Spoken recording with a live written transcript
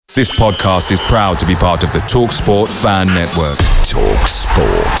This podcast is proud to be part of the TalkSport Fan Network.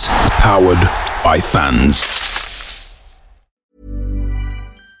 TalkSport. Powered by fans.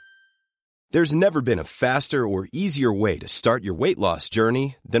 There's never been a faster or easier way to start your weight loss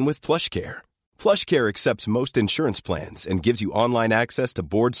journey than with PlushCare. PlushCare accepts most insurance plans and gives you online access to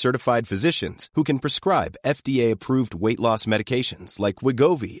board-certified physicians who can prescribe FDA-approved weight loss medications like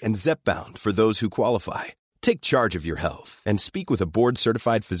Wegovy and Zepbound for those who qualify. Take charge of your health and speak with a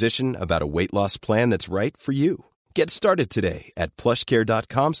board-certified physician about a weight loss plan that's right for you. Get started today at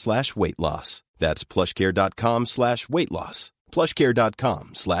plushcare.com/weight loss. That's plushcare.com/weight loss.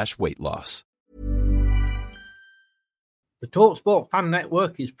 plushcare.com/weight loss. The TalkSport Fan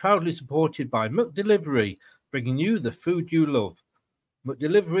Network is proudly supported by McDelivery, bringing you the food you love.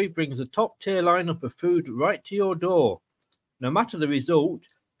 McDelivery brings a top-tier lineup of food right to your door. No matter the result,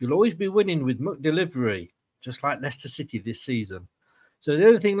 you'll always be winning with McDelivery, just like Leicester City this season. So the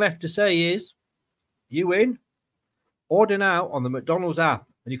only thing left to say is, you win. Order now on the McDonald's app,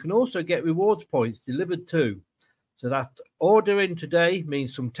 and you can also get rewards points delivered too. So that ordering today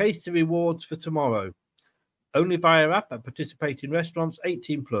means some tasty rewards for tomorrow. Only via app at participating restaurants,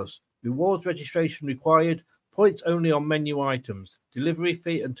 18+. Rewards registration required. Points only on menu items. Delivery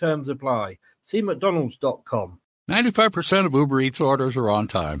fee and terms apply. See mcdonalds.com. 95% of Uber Eats orders are on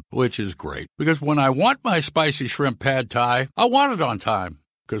time, which is great. Because when I want my spicy shrimp pad thai, I want it on time.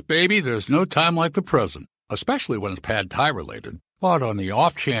 Because, baby, there's no time like the present. Especially when it's pad thai related. But on the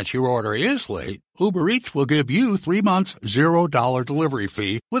off chance your order is late, Uber Eats will give you 3 months, $0 delivery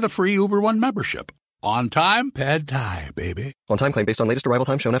fee with a free Uber One membership. On time, pad thai, baby. On time claim based on latest arrival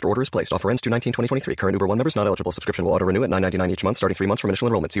time shown after order is placed. Offer ends 2/19/2023. Current Uber One members not eligible. Subscription will auto-renew at $9.99 each month, starting 3 months from initial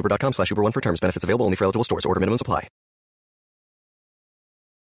enrollment. See Uber.com/Uber One for terms. Benefits available only for eligible stores. Order minimums apply.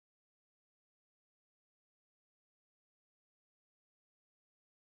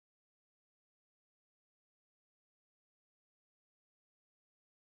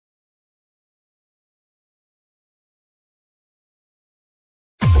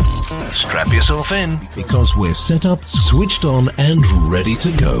 Strap yourself in, because we're set up, switched on, and ready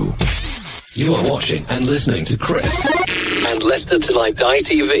to go. You are watching and listening to Chris and Leicester Till I Die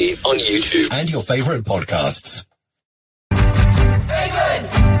TV on YouTube and your favourite podcasts. England!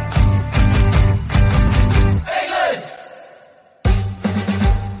 England!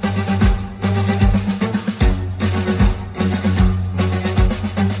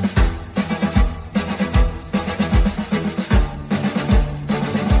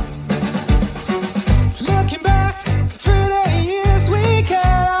 Looking back through the years, we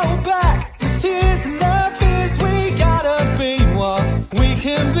can't hold back. The tears and the fears, we gotta be what we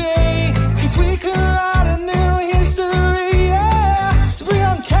can be. 'Cause we can write a new history, yeah. So we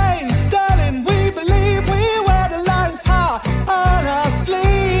on Kane, Sterling, we believe we wear the lines high on our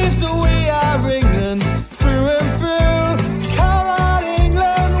sleeves. So we are England through and through. Come on,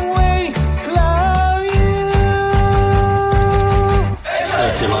 England, we love you.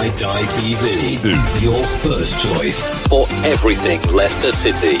 Till I Die TV, your first choice for everything Leicester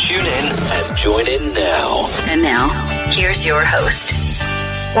City. Tune in and join in now. And now, here's your host.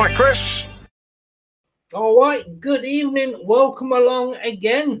 Right, Chris. All right, good evening. Welcome along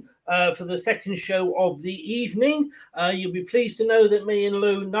again for the second show of the evening. You'll be pleased to know that me and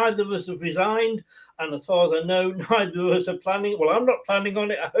Lou, neither of us have resigned. And as far as I know, neither of us are planning. Well, I'm not planning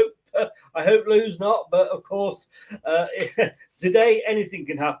on it. I hope Lou's not. But of course, today anything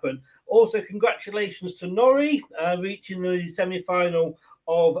can happen. Also, congratulations to Norrie reaching the semi-final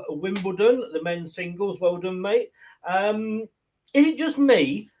of Wimbledon, the men's singles. Well done, mate. Is it just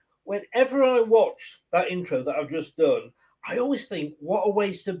me? Whenever I watch that intro that I've just done, I always think, what a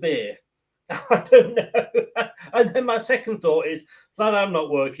waste of beer. I don't know. And then my second thought is, glad I'm not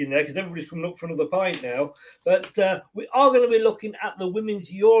working there because everybody's coming up for another pint now. But we are going to be looking at the Women's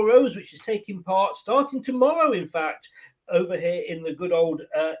Euros, which is taking part starting tomorrow, in fact, over here in the good old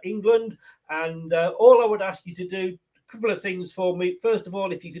England. And all I would ask you to do, a couple of things for me. First of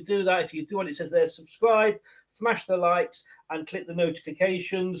all, if you could do that, if you could do what it says there, subscribe, smash the likes and click the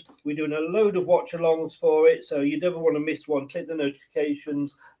notifications. We're doing a load of watch-alongs for it, so you never want to miss one. Click the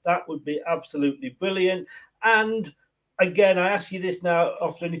notifications. That would be absolutely brilliant. And again, I ask you this now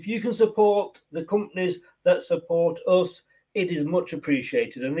often, if you can support the companies that support us, it is much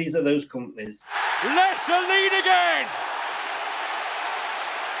appreciated. And these are those companies. Leicester lead again!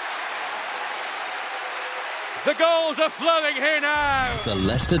 The goals are flowing here now. The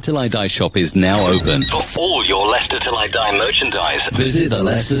Leicester Till I Die shop is now open. For all your Leicester Till I Die merchandise, visit the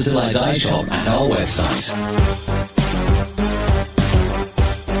Leicester Till I Die shop at our website.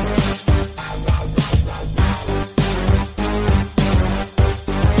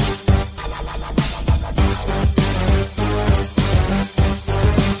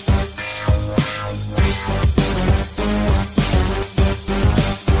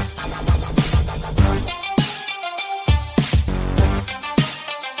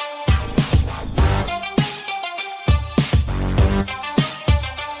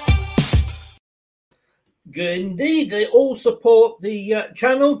 Indeed, they all support the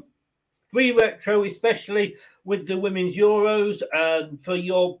channel. 3 Retro, especially with the Women's Euros, for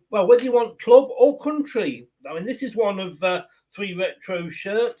your, well, whether you want club or country. I mean, this is one of 3 Retro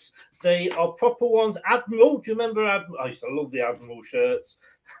shirts. They are proper ones. Admiral, do you remember Admiral? I used to love the Admiral shirts.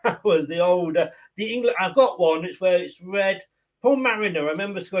 That was the old, the England. I've got one. It's where it's red. Paul Mariner, I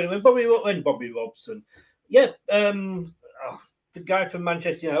remember scoring when Bobby Robson. Yeah, the guy from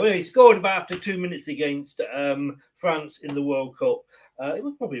Manchester United. He scored about after 2 minutes against France in the World Cup. It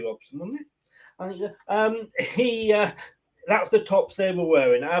was Bobby Robson, wasn't it? I think that's the tops they were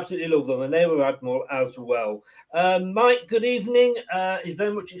wearing. I absolutely love them, and they were Admiral as well. Mike, good evening. He's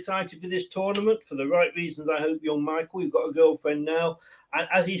very much excited for this tournament for the right reasons. I hope, young Michael, you've got a girlfriend now. And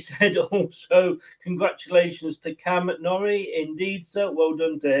as he said, also congratulations to Cam Norrie. Indeed, sir. Well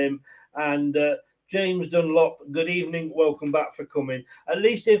done to him. And James Dunlop, good evening. Welcome back for coming. At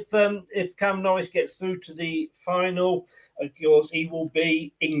least if Cam Norris gets through to the final, of course, he will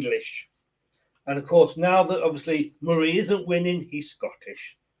be English. And of course, now that obviously Murray isn't winning, he's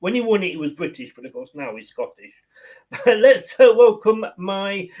Scottish. When he won it, he was British, but of course now he's Scottish. Let's welcome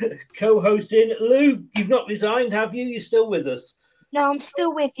my co-host in. Lou, you've not resigned, have you? You're still with us? No, I'm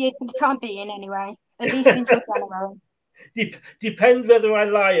still with you for the time being anyway. At least until January. Depends whether I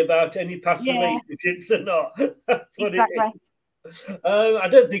lie about any past relationships or not. That's what it is. I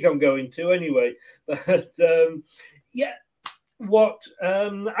don't think I'm going to anyway. But yeah, what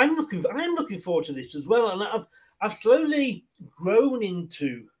I'm looking forward to this as well. And I've slowly grown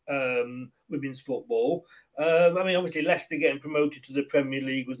into women's football. I mean, obviously Leicester getting promoted to the Premier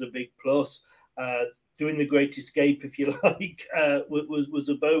League was a big plus. Doing the Great Escape, if you like, was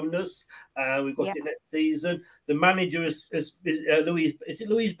a bonus. We've got it next season. The manager is Louise. Is it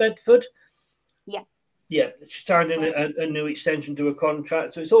Louise Bedford? Yeah. Yeah, she's signed a new extension to a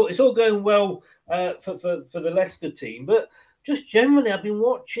contract, so it's all going well for the Leicester team. But just generally, I've been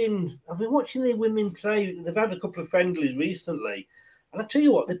watching the women play. They've had a couple of friendlies recently, and I tell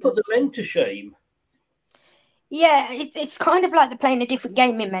you what, they put the men to shame. Yeah, it's kind of like they're playing a different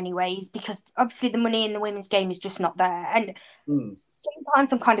game in many ways, because obviously the money in the women's game is just not there. And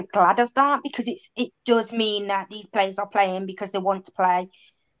sometimes I'm kind of glad of that, because it does mean that these players are playing because they want to play.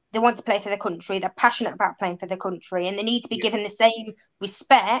 They want to play for their country. They're passionate about playing for their country, and they need to be given the same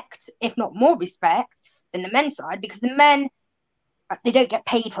respect, if not more respect, than the men's side, because the men, they don't get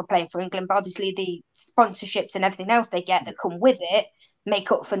paid for playing for England, but obviously the sponsorships and everything else they get that come with it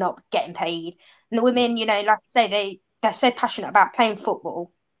make up for not getting paid. And the women, you know, like I say, they're so passionate about playing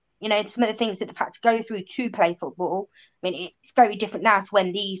football. You know, some of the things that they've had to go through to play football. I mean, it's very different now to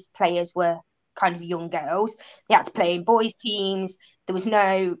when these players were kind of young girls. They had to play in boys' teams. There was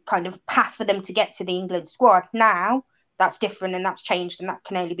no kind of path for them to get to the England squad. Now that's different, and that's changed, and that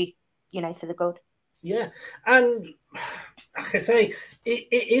can only be, you know, for the good. Yeah, and like I say, it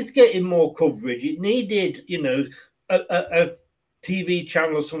is getting more coverage. It needed, you know, a TV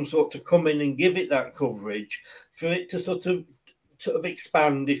channel of some sort to come in and give it that coverage for it to sort of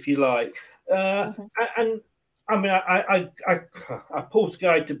expand, if you like. And I mean, I pull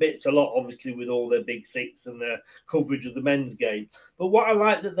Sky to bits a lot, obviously, with all their Big Six and their coverage of the men's game. But what I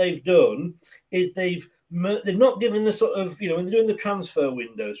like that they've done is they've not given the sort of, you know, when they're doing the transfer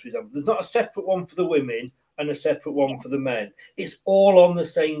windows, for example, there's not a separate one for the women and a separate one for the men. It's all on the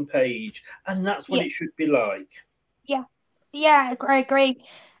same page, and that's what it should be like. Yeah, I agree.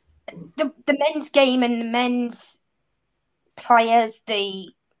 The men's game and the men's players, the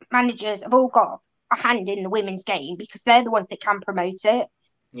managers have all got a hand in the women's game, because they're the ones that can promote it.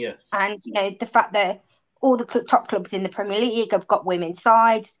 Yes. And, you know, the fact that all the top clubs in the Premier League have got women's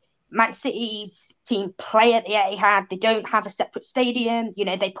sides. Man City's team play at the Etihad. They don't have a separate stadium. You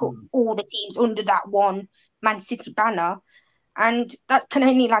know, they put all the teams under that one Man City banner. And that can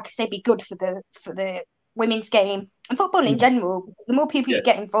only, like I say, be good for the women's game and football in general. The more people you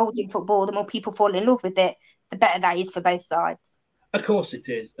get involved in football, the more people fall in love with it, the better that is for both sides. Of course it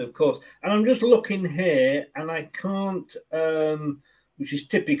is, of course. And I'm just looking here, and I can't, which is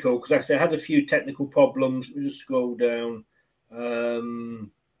typical, because like I said, I had a few technical problems. Let me just scroll down. And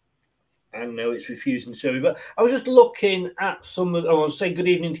no, it's refusing to show me. But I was just looking at some of, I want to say good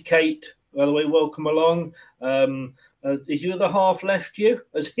evening to Kate, by the way, welcome along. Is your other half left you?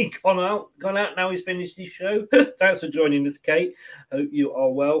 Has he gone out? Now he's finished his show. Thanks for joining us, Kate. Hope you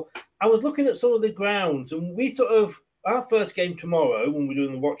are well. I was looking at some of the grounds, and we sort of, our first game tomorrow, when we're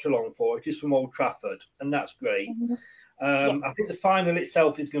doing the watch along for it, is from Old Trafford, and that's great. I think the final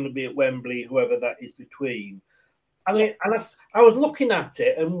itself is going to be at Wembley, whoever that is between. I mean, and I was looking at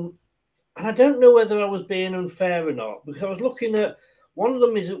it, and I don't know whether I was being unfair or not, because I was looking at, one of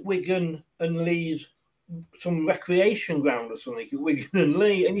them is at Wigan and Leeds some recreation ground or something at Wigan and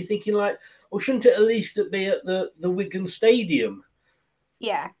Lee, and you're thinking like, well, shouldn't it at least be at the Wigan Stadium?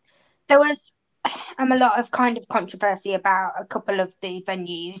 Yeah, there was a lot of kind of controversy about a couple of the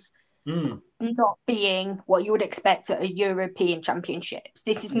venues not being what you would expect at a European Championships.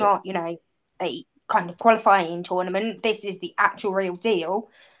 This is not, a kind of qualifying tournament. This is the actual real deal.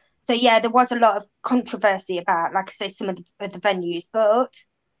 So yeah, there was a lot of controversy about, like I say, some of the venues, but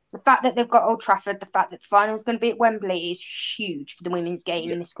the fact that they've got Old Trafford, the fact that the final is going to be at Wembley is huge for the women's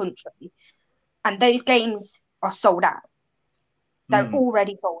game in this country. And those games are sold out. They're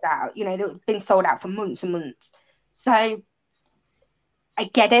already sold out. They've been sold out for months and months. So I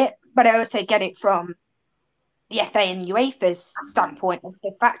get it, but I also get it from the FA and UEFA's standpoint of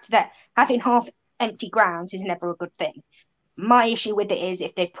the fact that having half empty grounds is never a good thing. My issue with it is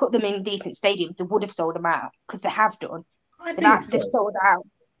if they put them in decent stadiums, they would have sold them out, because they have done. They've sold out.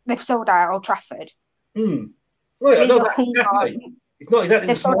 They've sold out Old Trafford. Well, exactly. It's not exactly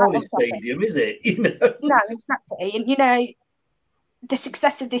the smallest stadium, is it? No, exactly. And the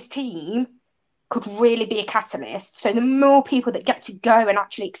success of this team could really be a catalyst. So the more people that get to go and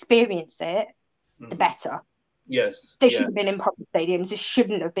actually experience it, the better. Yes. They should have been in proper stadiums. They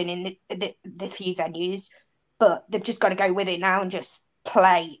shouldn't have been in the few venues. But they've just got to go with it now and just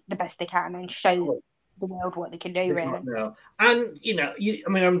play the best they can and show the world what they can do, really. Now. And,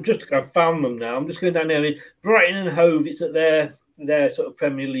 I've found them now. I'm just going down there. Brighton and Hove, it's at their sort of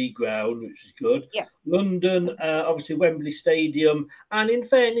Premier League ground, which is good. Yeah. London, obviously Wembley Stadium. And in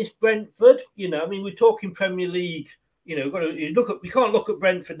fairness, Brentford, we're talking Premier League. We can't look at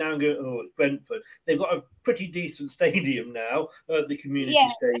Brentford now and go, oh, it's Brentford. They've got a pretty decent stadium now, the community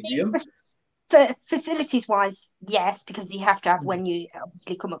stadium. For facilities-wise, yes, because you have to have when you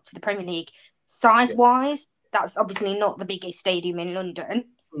obviously come up to the Premier League. Size-wise, that's obviously not the biggest stadium in London.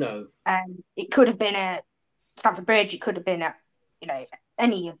 No. It could have been at Stamford Bridge. It could have been at,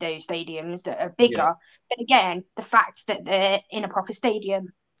 any of those stadiums that are bigger. Yeah. But again, the fact that they're in a proper stadium,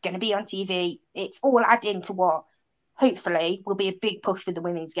 it's going to be on TV, it's all adding to what hopefully will be a big push for the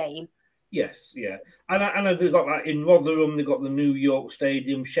women's game. Yes, yeah. And I know they've got that in Rotherham, they've got the New York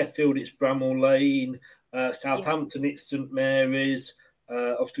Stadium, Sheffield, it's Bramall Lane, Southampton, it's St Mary's,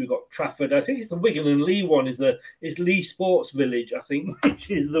 obviously we've got Trafford. I think it's the Wigan and Lee one, is Lee Sports Village, I think,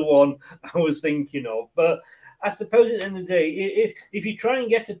 which is the one I was thinking of. But I suppose at the end of the day, if you try and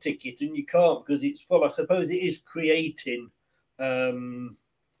get a ticket and you can't because it's full, I suppose it is creating what's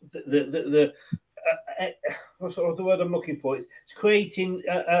the word I'm looking for? It's creating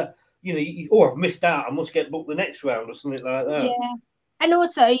I've missed out, I must get booked the next round or something like that. Yeah. And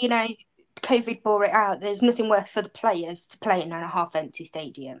also, COVID bore it out. There's nothing worse for the players to play in a half-empty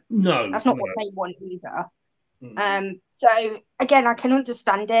stadium. No. That's not what they want either. So, again, I can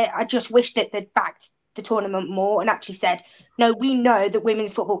understand it. I just wish that they'd backed the tournament more and actually said, no, we know that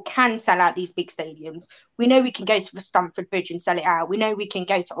women's football can sell out these big stadiums. We know we can go to Stamford Bridge and sell it out. We know we can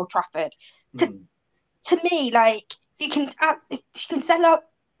go to Old Trafford. Because to me, if you can sell out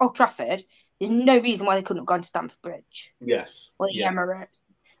Old Trafford, there's no reason why they couldn't have gone to Stamford Bridge. Yes. Or the Emirates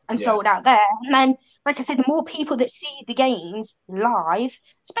and sold out there. And then, like I said, the more people that see the games live,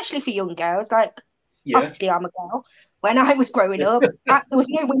 especially for young girls, obviously I'm a girl. When I was growing up, there was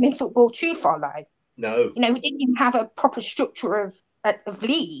no women's football to follow. No. We didn't even have a proper structure of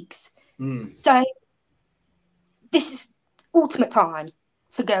leagues. So this is ultimate time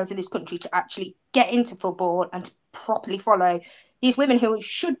for girls in this country to actually get into football and to properly follow these women who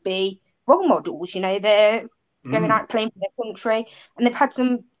should be role models. They're going out playing for their country, and they've had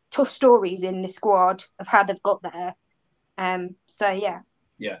some tough stories in the squad of how they've got there.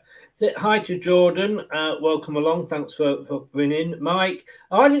 Yeah. So, hi to Jordan. Welcome along. Thanks for coming in. Mike,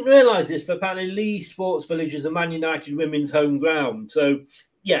 I didn't realise this, but apparently Lee Sports Village is a Man United women's home ground. So,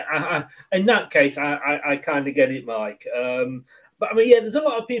 yeah, in that case, I kind of get it, Mike. But there's a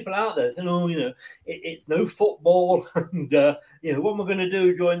lot of people out there saying, it's no football, and what am I going to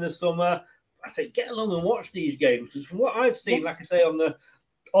do during the summer? I say, get along and watch these games, because from what I've seen, like I say, on the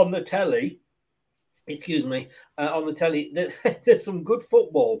telly, on the telly, there's some good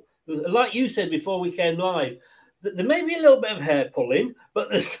football. Like you said before we came live, there may be a little bit of hair pulling, but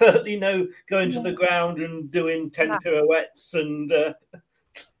there's certainly no going to the ground and doing 10 pirouettes and,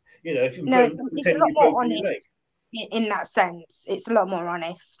 if you it's a lot more honest in that sense. It's a lot more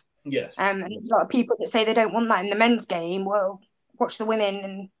honest. Yes. And there's a lot of people that say they don't want that in the men's game. Well, watch the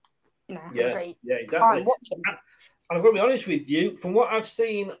women and, have a great time watching. And I'm going to be honest with you, from what I've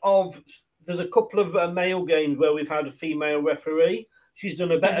seen there's a couple of male games where we've had a female referee. She's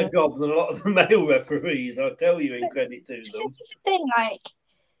done a better job than a lot of the male referees, I'll tell you, in credit to them. This is the thing,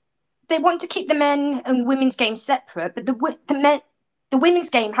 they want to keep the men and women's games separate, but the women's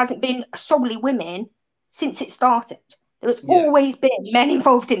game hasn't been solely women since it started. There's always been men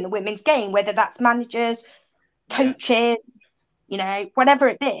involved in the women's game, whether that's managers, coaches, you know, whatever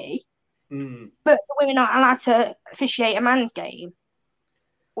it be. But the women aren't allowed to officiate a man's game.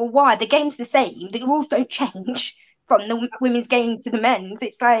 Well, why? The game's the same. The rules don't change from the women's game to the men's.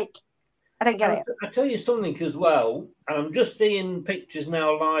 It's like, I don't get it. I'll tell you something as well, and I'm just seeing pictures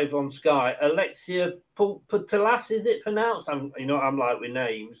now live on Sky. Alexia Putellas, is it pronounced? I'm like with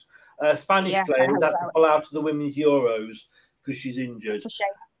names. Spanish player who's had to pull out of the Women's Euros because she's injured.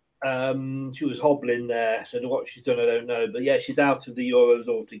 She was hobbling there, so what she's done, I don't know. But yeah, she's out of the Euros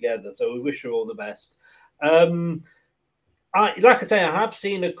altogether, so we wish her all the best. Like I say, I have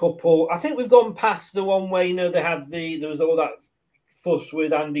seen a couple. I think we've gone past the one where, you know, there was all that fuss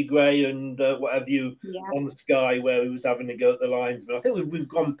with Andy Gray and what have you on the Sky where he was having to go at the linesman. I think we've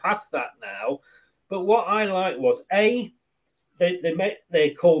gone past that now. But what I like was they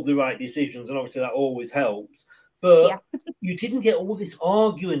called the right decisions, and obviously that always helps. But you didn't get all this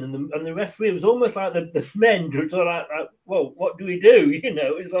arguing, and the referee was almost like the men were sort of like, well, what do we do? You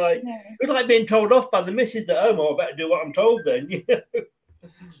know, it's like being told off by the missus at home. Oh, I better do what I'm told then. You know?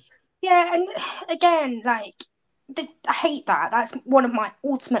 Yeah, and again, like, I hate that. That's one of my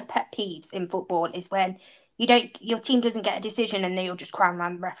ultimate pet peeves in football is when your team doesn't get a decision and then you'll just crown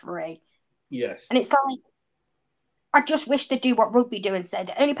around the referee. Yes. And it's like, I just wish they'd do what rugby do and say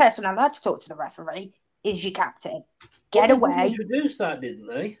the only person allowed to talk to the referee is your captain. Get away. They introduced that, didn't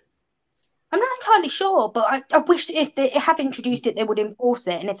they? I'm not entirely sure, but I wish if they have introduced it, they would enforce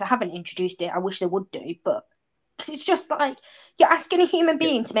it. And if they haven't introduced it, I wish they would do. But because it's just like you're asking a human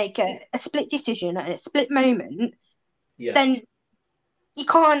being to make a split decision at a split moment, then you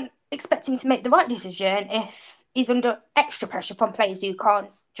can't expect him to make the right decision if he's under extra pressure from players who can't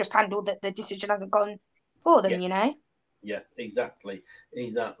just handle that the decision hasn't gone for them, you know? Yeah, exactly.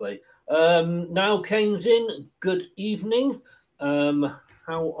 Niall Kane's in. Good evening.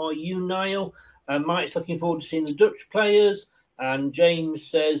 How are you, Niall? Mike's looking forward to seeing the Dutch players. And James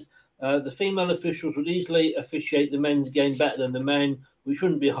says the female officials would easily officiate the men's game better than the men, which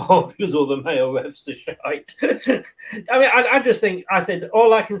wouldn't be hard because all the male refs are shite. I mean, I just think, I said,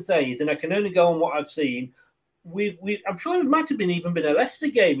 all I can say is, and I can only go on what I've seen, I'm sure it might have even been a Leicester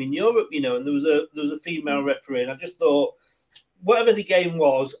game in Europe, you know, and there was a female referee, and I just thought, whatever the game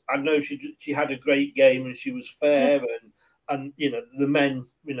was, I know she had a great game and she was fair, and you know the men,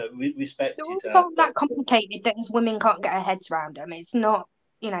 you know, respected her. It's not that complicated that as women can't get their heads around them. It's not,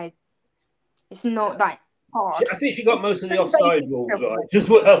 you know, it's not that hard. I think she got most of the offside rules right as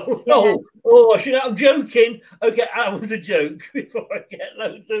well. I'm joking. Okay, that was a joke. Before I get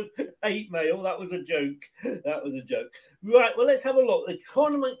loads of hate mail, that was a joke. Right, well, let's have a look. The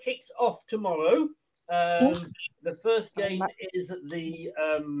tournament kicks off tomorrow. The first game is the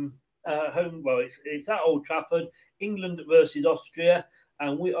home. Well, it's at Old Trafford, England versus Austria,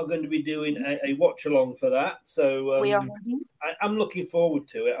 and we are going to be doing a watch along for that. So I'm looking forward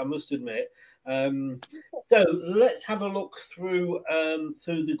to it, I must admit. So let's have a look through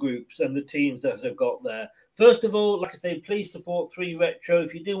the groups and the teams that have got there. First of all, like I say, please support 3 Retro.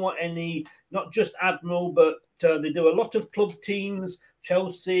 If you do want any, not just Admiral, but they do a lot of club teams: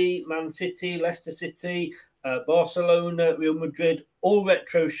 Chelsea, Man City, Leicester City, Barcelona, Real Madrid, all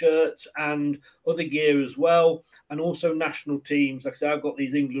retro shirts and other gear as well, and also national teams. Like I said, I've got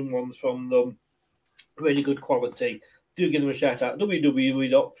these England ones from them, really good quality. Do give them a shout out,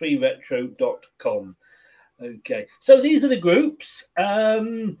 www.3retro.com. Okay, so these are the groups.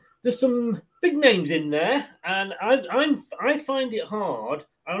 There's some big names in there, and I find it hard.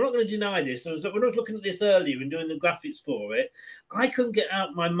 I'm not going to deny this. When I was looking at this earlier and doing the graphics for it, I couldn't get out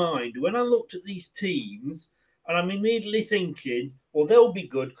of my mind when I looked at these teams, and I'm immediately thinking, well, they'll be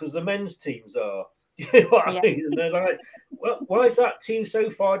good because the men's teams are. You know what I mean? And they're like, well, why is that team so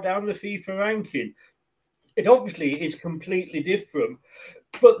far down the FIFA ranking? It obviously is completely different,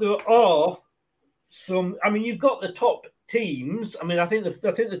 but there are some. I mean, you've got the top teams. I mean, I think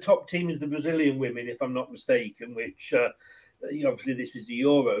the top team is the Brazilian women, if I'm not mistaken, which obviously this is the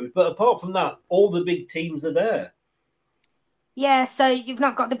Euros. But apart from that, all the big teams are there. Yeah, so you've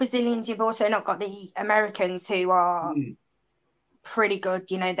not got the Brazilians. You've also not got the Americans, who are pretty good.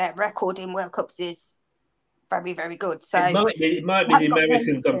 You know, their record in World Cups is very, very good. So it might be the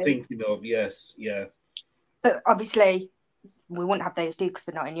Americans I'm thinking of. Yes, yeah. But obviously, we wouldn't have those because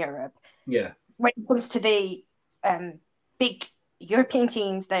they're not in Europe. Yeah. When it comes to the big European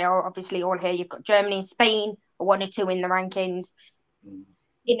teams, they are obviously all here. You've got Germany and Spain, or 1 or 2 in the rankings,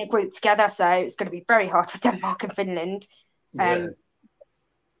 in a group together. So it's going to be very hard for Denmark and Finland. But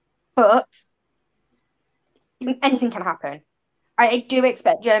But anything can happen. I do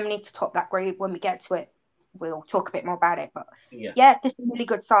expect Germany to top that group when we get to it. We'll talk a bit more about it. But yeah, there's some really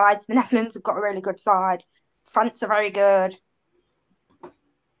good sides. The Netherlands have got a really good side. France are very good.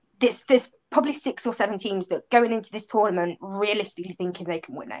 There's probably 6 or 7 teams that going into this tournament realistically thinking they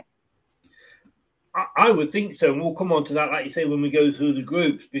can win it. I would think so, and we'll come on to that, like you say, when we go through the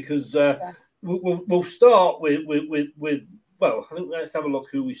groups, because we'll start with well, I think let's have a look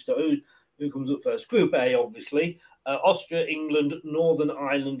who we start. Who comes up first? Group A, obviously. Austria, England, Northern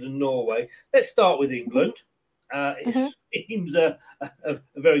Ireland, and Norway. Let's start with England. It seems a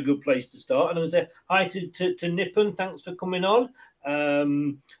very good place to start. And I would say hi to Nippon. Thanks for coming on.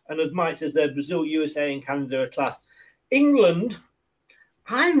 And as Mike says there, Brazil, USA, and Canada are class. England,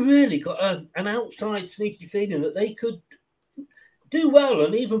 I really got an outside sneaky feeling that they could do well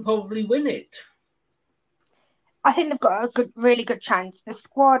and even probably win it. I think they've got a really good chance. The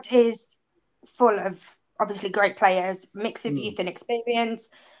squad is full of obviously great players, mix of youth and experience.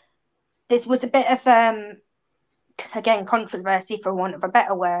 This was a bit of again, controversy for want of a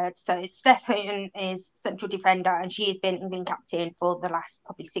better word. So Steph Houghton is central defender, and she has been England captain for the last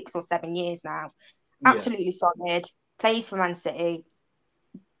probably 6 or 7 years now. Absolutely solid, plays for Man City,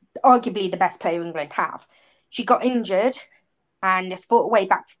 arguably the best player England have. She got injured and has fought her way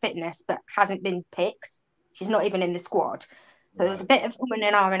back to fitness, but hasn't been picked. She's not even in the squad. So there was a bit of umming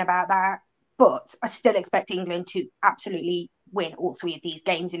and ahhing about that. But I still expect England to absolutely win all 3 of these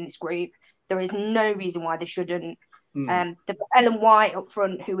games in this group. There is no reason why they shouldn't. The Ellen White up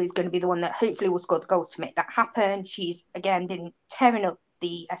front, who is going to be the one that hopefully will score the goals to make that happen. She's, again, been tearing up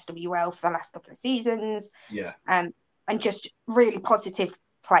the SWL for the last couple of seasons. Yeah. And just really positive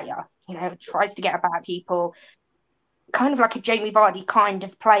player. You know, tries to get about people. Kind of like a Jamie Vardy kind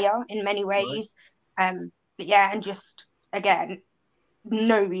of player in many ways. Right. But yeah, and just, again,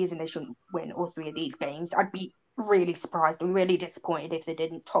 no reason they shouldn't win all 3 of these games. I'd be really surprised and really disappointed if they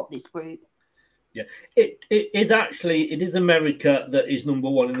didn't top this group. Yeah, it is America that is number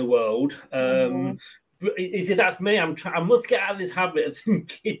 1 in the world. That's me. I must get out of this habit of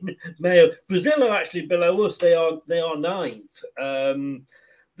thinking Mayo. Brazil are actually below us. They are 9th.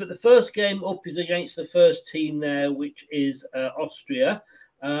 But the first game up is against the first team there, which is Austria.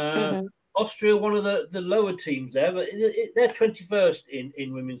 Austria, one of the lower teams there, but they're 21st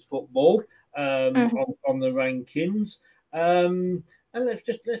in women's football on the rankings. And let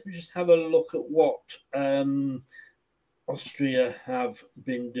me just have a look at what Austria have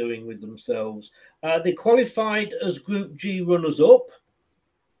been doing with themselves. They qualified as Group G runners-up,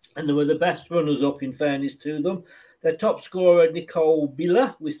 and they were the best runners-up, in fairness to them. Their top scorer, Nicole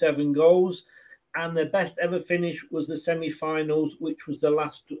Bieler, with 7 goals, and their best ever finish was the semi-finals, which was the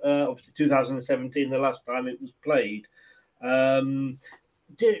last, obviously 2017, the last time it was played. Do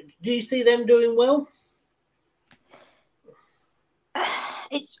you see them doing well?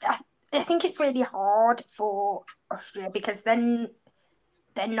 I think it's really hard for Austria because then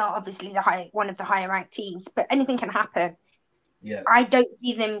they're not obviously one of the higher ranked teams, but anything can happen. Yeah, I don't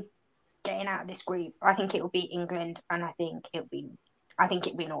see them getting out of this group. I think it will be England, and I think it'll be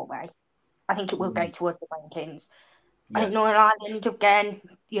Norway. I think it will go towards the rankings. Yeah. I think Northern Ireland again,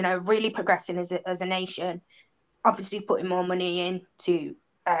 you know, really progressing as a nation. Obviously, putting more money into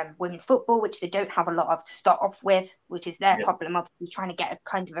women's football, which they don't have a lot of to start off with, which is their problem. Obviously, trying to get a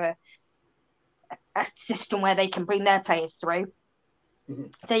kind of a system where they can bring their players through.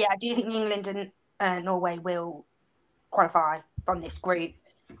 So yeah, I do think England and Norway will qualify from this group.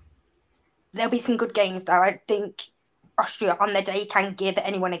 There'll be some good games though. I think Austria on their day can give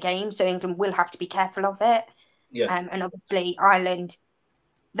anyone a game, so England will have to be careful of it. Yeah. And obviously Ireland,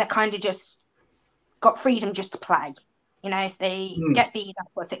 they're kind of just got freedom just to play. You know, if they get beat,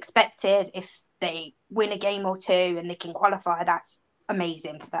 that's what's expected. If they win a game or 2 and they can qualify, that's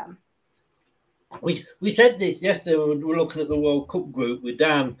amazing for them. We said this yesterday when we were looking at the World Cup group with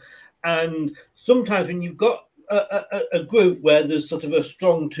Dan, and sometimes when you've got a group where there's sort of a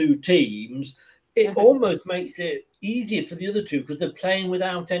strong 2 teams, it almost makes it easier for the other 2 because they're playing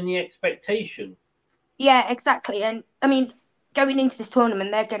without any expectation. Yeah, exactly. And I mean, going into this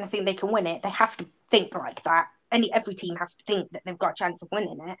tournament, they're going to think they can win it. They have to think like that. Every team has to think that they've got a chance of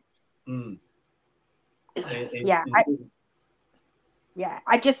winning it.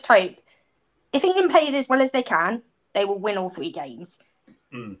 I just hope if England play as well as they can, they will win all 3 games.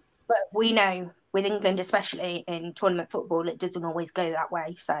 But we know with England, especially in tournament football, it doesn't always go that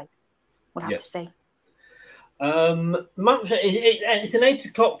way. So we'll have to see. It's an 8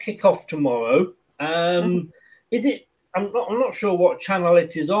 o'clock kickoff tomorrow. Is it? I'm not sure what channel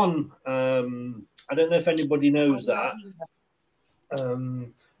it is on. I don't know if anybody knows that.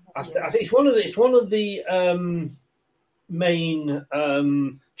 I think it's one of the main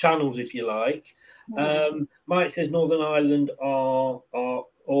channels, if you like. Mike says Northern Ireland are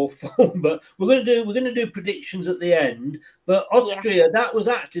awful, but we're going to do predictions at the end. But Austria, that was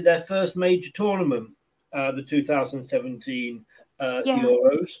actually their first major tournament, the 2017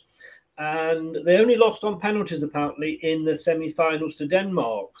 Euros, and they only lost on penalties apparently in the semi-finals to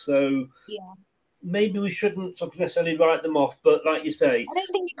Denmark. So maybe we shouldn't sort of necessarily write them off, but like you say, I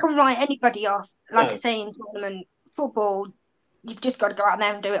don't think you can write anybody off. Like I say, in tournament football, you've just got to go out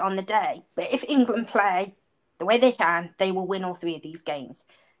there and do it on the day. But if England play the way they can, they will win all three of these games.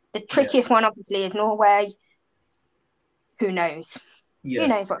 The trickiest one, obviously, is Norway. Who knows? Who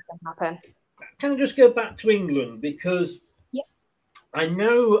knows what's going to happen? Can I just go back to England? Because I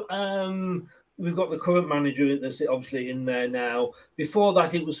know we've got the current manager that's obviously in there now. Before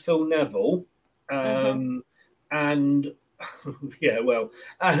that, it was Phil Neville. And and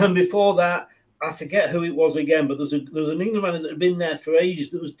before that, I forget who it was again, but there's an England manager that had been there for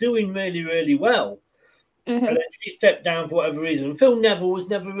ages that was doing really, really well. And then she stepped down for whatever reason. And Phil Neville was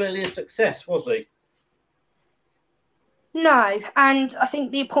never really a success, was he? No, and I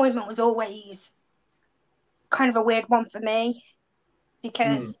think the appointment was always kind of a weird one for me,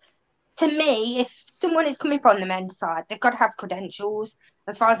 because to me, if someone is coming from the men's side, they've got to have credentials.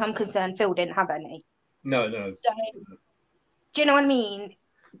 As far as I'm concerned, Phil didn't have any. No. So, do you know what I mean?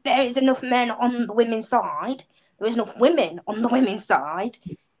 There is enough men on the women's side. There is enough women on the women's side.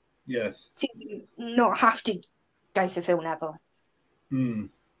 Yes. To not have to go for Phil Neville.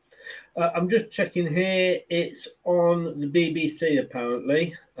 I'm just checking here. It's on the BBC,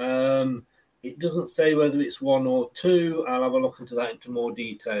 apparently. It doesn't say whether it's one or two. I'll have a look into that into more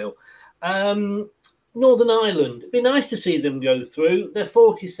detail. Northern Ireland. It'd be nice to see them go through. They're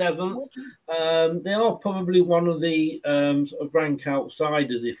 47th. They are probably one of the sort of rank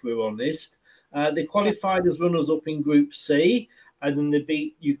outsiders, if we're honest. They qualified as runners-up in Group C, and then they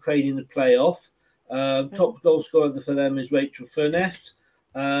beat Ukraine in the playoff. Top goal scorer for them is Rachel Furness.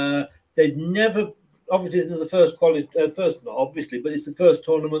 They've never, obviously, this is the first not obviously, but it's the first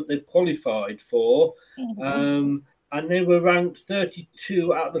tournament they've qualified for. And they were ranked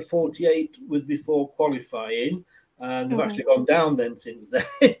 32 out of the 48 before qualifying. They've actually gone down then since then.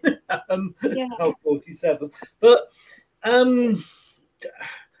 47. But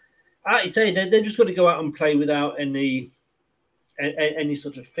I say they're just going to go out and play without any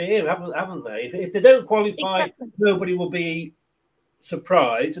sort of fear, haven't they? If they don't qualify, nobody will be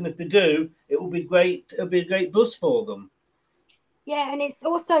surprised, and if they do, it will be great. It'll be a great buzz for them. Yeah, and it's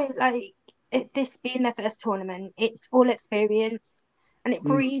also like this being their first tournament, it's all experience, and it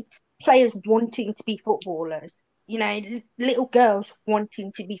breeds players wanting to be footballers. You know, little girls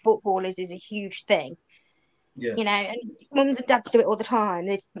wanting to be footballers is a huge thing. Yeah. You know, and mums and dads do it all the time.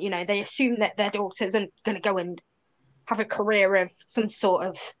 They assume that their daughters are going to go and have a career of some sort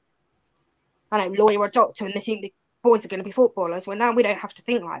of, lawyer or doctor, and they think the boys are going to be footballers. Well, now we don't have to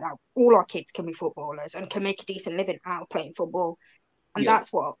think like that. All our kids can be footballers and can make a decent living out of playing football. And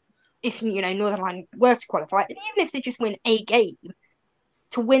that's what, if, Northern Ireland were to qualify, and even if they just win a game,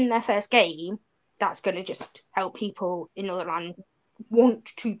 to win their first game, that's going to just help people in Northern Ireland want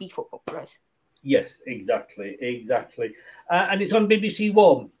to be footballers. Yes, exactly. And it's on BBC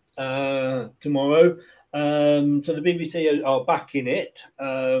One tomorrow. So the BBC are backing it.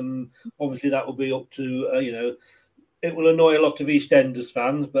 Obviously, that will be up to, it will annoy a lot of EastEnders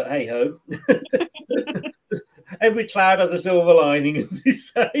fans, but hey ho. Every cloud has a silver lining, as they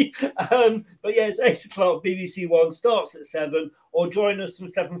say. But yeah, it's 8 o'clock, BBC One, starts at 7, or join us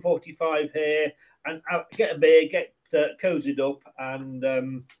from 7:45 here and get a beer, get cozied up, and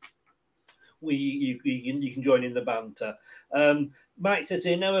you can join in the banter. Mike says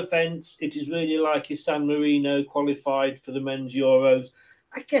here, no offence, it is really like if San Marino qualified for the men's Euros.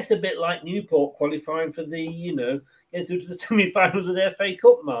 I guess a bit like Newport qualifying for the, getting through to the semi-finals of the FA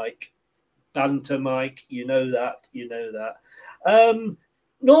Cup, Mike. Banter, Mike, you know that.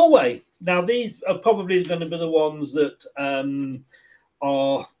 Norway. Now, these are probably going to be the ones that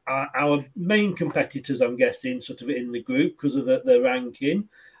are our main competitors, I'm guessing, sort of in the group because of the ranking.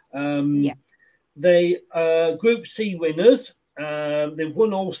 They are Group C winners. They've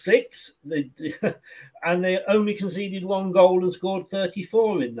won all 6, and they only conceded 1 goal and scored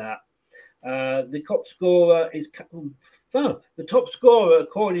 34 in that. The top scorer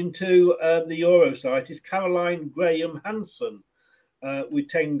according to the Euro site, is Caroline Graham Hansen with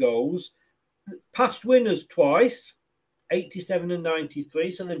 10 goals. Past winners twice, 87 and 93,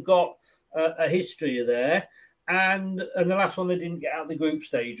 so they've got a history there. And the last one, they didn't get out of the group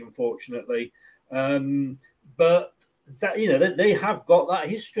stage, unfortunately. But that they have got that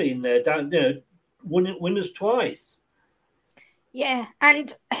history in there. Winners twice. Yeah,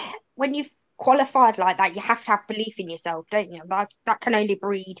 and when you've qualified like that, you have to have belief in yourself, don't you? That can only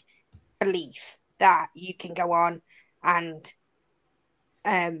breed belief that you can go on and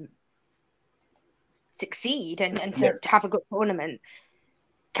succeed and to have a good tournament.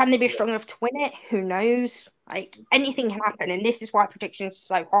 Can they be strong enough to win it? Who knows? Like, anything can happen, and this is why predictions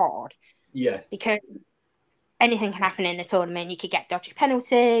are so hard. Yes. Because anything can happen in a tournament. You could get dodgy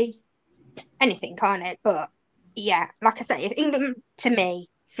penalty, anything, can't it? But yeah, like I say, if England, to me,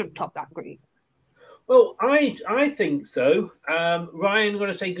 should top that group. Well, I think so. Ryan, I'm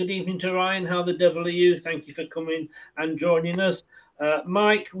going to say good evening to Ryan. How the devil are you? Thank you for coming and joining us.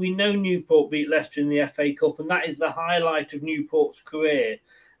 Mike, we know Newport beat Leicester in the FA Cup, and that is the highlight of Newport's career.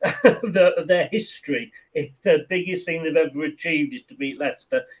 Their history. It's the biggest thing they've ever achieved is to beat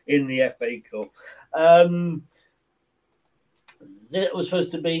Leicester in the FA Cup. That was supposed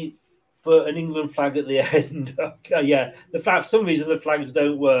to be for an England flag at the end. Okay, yeah, for some reason the flags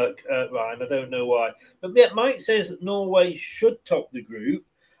don't work, Ryan. I don't know why. But yeah, Mike says that Norway should top the group,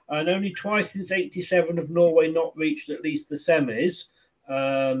 and only twice since '87 have Norway not reached at least the semis.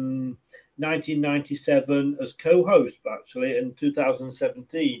 1997 as co-host, actually, and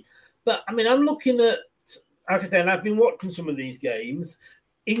 2017. But, I mean, I'm looking at, like I said, I've been watching some of these games.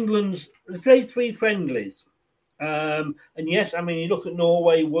 England's played 3 friendlies. And yes, I mean, you look at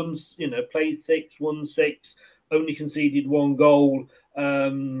Norway, played 6, won 6, only conceded 1 goal,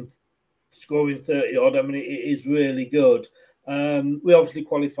 scoring 30-odd. I mean, it is really good. We obviously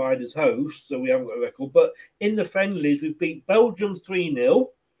qualified as hosts, so we haven't got a record. But in the friendlies, we've beat Belgium 3-0.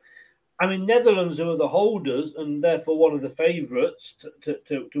 I mean, Netherlands, who are the holders and therefore one of the favourites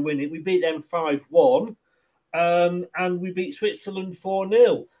to win it, we beat them 5-1. And we beat Switzerland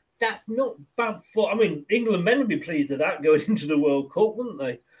 4-0. That's not bad for... I mean, England men would be pleased with that going into the World Cup, wouldn't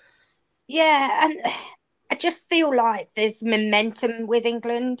they? Yeah, and I just feel like there's momentum with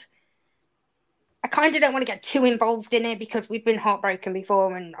England. I kind of don't want to get too involved in it because we've been heartbroken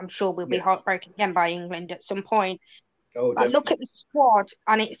before, and I'm sure we'll be heartbroken again by England at some point. Oh, but look at the squad,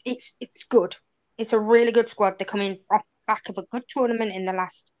 and it's good. It's a really good squad. They're coming off the back of a good tournament in the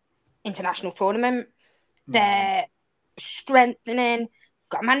last international tournament. They're strengthening.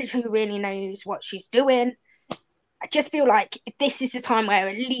 Got a manager who really knows what she's doing. I just feel like this is the time where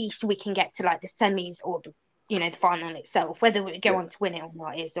at least we can get to like the semis or the final itself. Whether we go on to win it or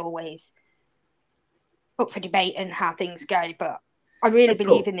not is always up for debate and how things go. But I really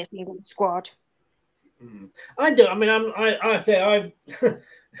believe in this England squad. I do. I mean,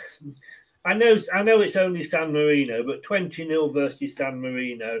 I know it's only San Marino, but 20-0 versus San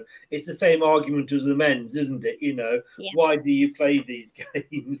Marino, it's the same argument as the men's, isn't it? Why do you play these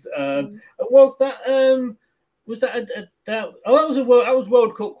games? And was that that was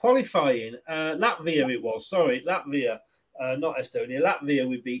World Cup qualifying? Latvia it was. Sorry, Latvia, not Estonia. Latvia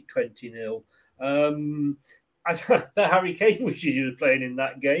we beat 20-0. I bet Harry Kane wishes he was playing in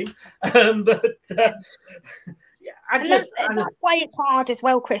that game, that's why it's hard as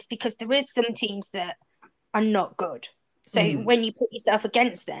well, Chris, because there is some teams that are not good. So when you put yourself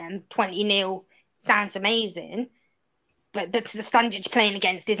against them, 20-0 sounds amazing, but the standard you're playing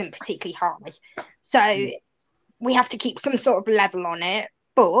against isn't particularly high. So we have to keep some sort of level on it,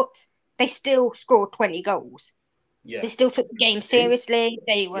 but they still scored 20 goals. Yeah. They still took the game seriously.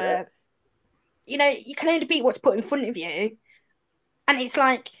 They were... you can only beat what's put in front of you. And it's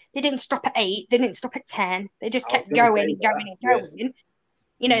like, they didn't stop at 8, they didn't stop at 10, they just kept going and going and going.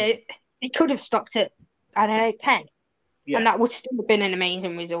 Yes. They could have stopped at, 10. Yeah. And that would still have been an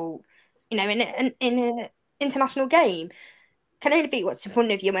amazing result. In an international game, can only beat what's in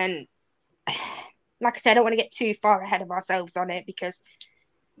front of you. And like I said, I don't want to get too far ahead of ourselves on it because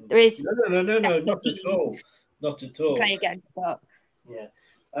there is... No, not at all. Not at all. To play against, but... Yeah.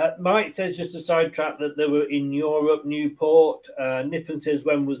 Mike says, just a sidetrack, that they were in Europe, Newport. Nippon says,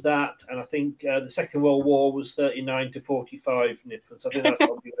 when was that? And I think the Second World War was 39 to 45, Nippon. So I think that's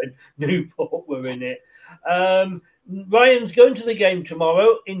probably when Newport were in it. Ryan's going to the game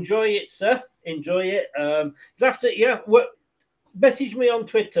tomorrow. Enjoy it, sir. Enjoy it. Message me on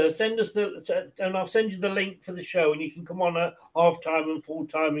Twitter. Send us and I'll send you the link for the show, and you can come on at half-time and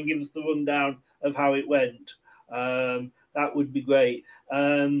full-time and give us the rundown of how it went. That would be great.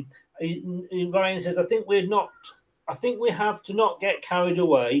 Ryan says, I think we have to not get carried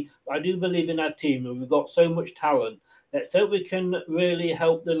away. I do believe in our team, and we've got so much talent. Let's hope we can really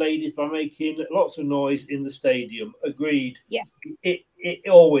help the ladies by making lots of noise in the stadium. Agreed. Yeah. It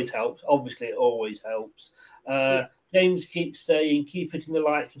always helps. Obviously, it always helps. James keeps saying, keep hitting the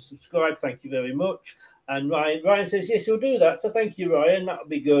likes and subscribe. Thank you very much. And Ryan says, yes, he'll do that. So thank you, Ryan. That would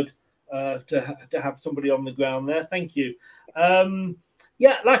be good to have somebody on the ground there. Thank you.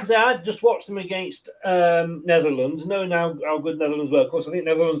 Yeah, like I said, I just watched them against Netherlands, knowing how good Netherlands were. Of course, I think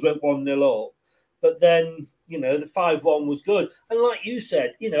Netherlands went 1-0 up. But then, the 5-1 was good. And like you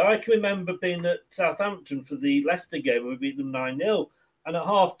said, I can remember being at Southampton for the Leicester game where we beat them 9-0. And at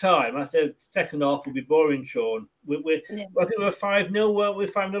half-time, I said, second half will be boring, Sean. I think we were 5-0, weren't we?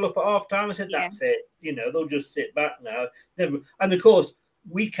 5-0 up at half-time. I said, that's it. They'll just sit back now. And, of course,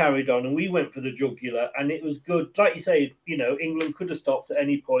 we carried on and we went for the jugular, and it was good. Like you say, England could have stopped at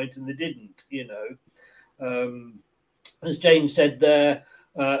any point, and they didn't, As James said there,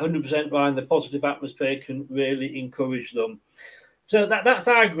 100% Ryan, the positive atmosphere can really encourage them. So that's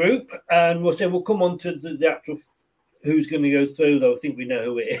our group, and we'll come on to the actual who's going to go through, though I think we know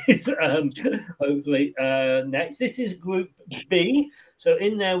who it is, hopefully, next. This is Group B. So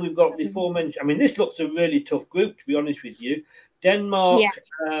in there we've got the aforementioned, this looks a really tough group, to be honest with you. Denmark,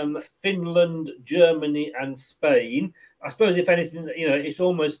 Finland, Germany, and Spain. I suppose, if anything, it's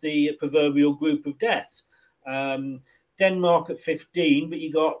almost the proverbial group of death. Denmark at 15, but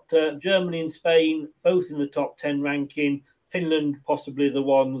you got Germany and Spain both in the top 10 ranking. Finland possibly the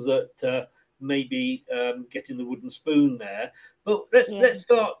ones that maybe getting the wooden spoon there. But let's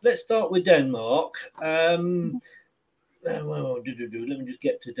start with Denmark. Let me just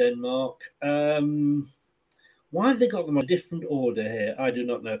get to Denmark. Why have they got them on a different order here? I do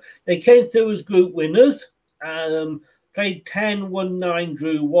not know. They came through as group winners, played 10, won 9,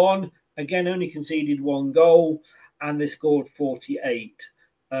 drew 1. Again, only conceded 1 goal, and they scored 48.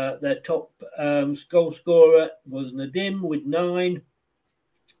 Their top goal scorer was Nadim with 9,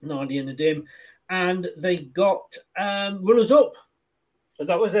 Nadia Nadim, and they got runners-up.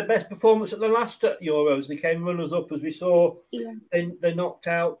 That was their best performance at the last Euros. They came runners-up, as we saw. Yeah. They knocked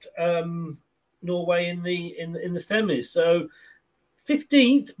out Norway in the semis. So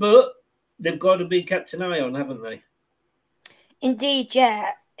 15th, but they've got to be kept an eye on, haven't they? Indeed,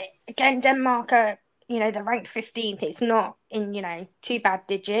 yeah. Again, Denmark are, they're ranked 15th. It's not in, too bad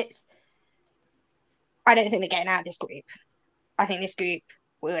digits. I don't think they're getting out of this group. I think this group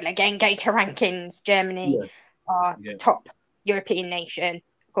will again go to rankings. Germany are the top European nation,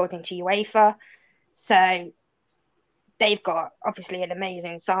 according to UEFA. So they've got, obviously, an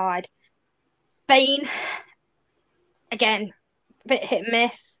amazing side. Spain, again, a bit hit and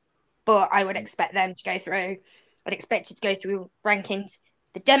miss, but I would expect them to go through. I'd expect it to go through rankings.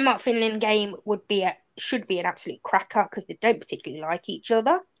 The Denmark-Finland game should be an absolute cracker because they don't particularly like each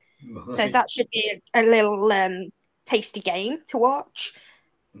other. Right. So that should be a little tasty game to watch.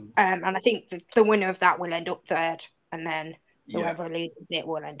 And I think the winner of that will end up third, and then whoever leads it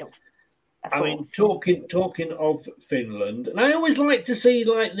will end up. Talking of Finland, and I always like to see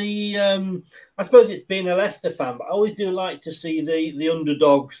I suppose it's being a Leicester fan, but I always do like to see the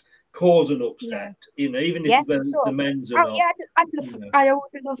underdogs cause an upset. Even if the men's are not. I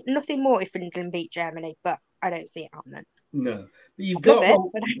always love nothing more if Finland beat Germany, but I don't see it happening. No, but you've got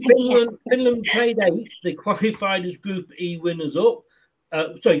Finland played 8. They qualified as Group E winners up.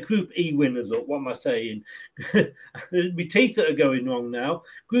 Group E winners up. What am I saying? My teeth that are going wrong now.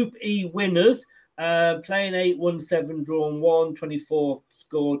 Group E winners, playing 8, won 7, drawn 1, 24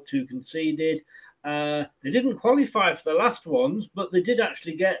 scored, 2 conceded. They didn't qualify for the last ones, but they did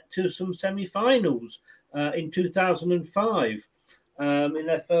actually get to some semi-finals in 2005 in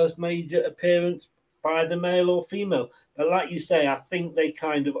their first major appearance by the male or female. But like you say, I think they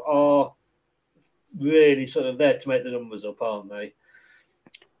kind of are really sort of there to make the numbers up, aren't they?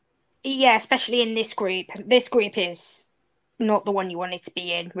 Yeah, especially in this group. This group is not the one you wanted to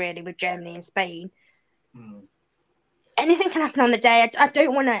be in, really, with Germany and Spain. Anything can happen on the day. I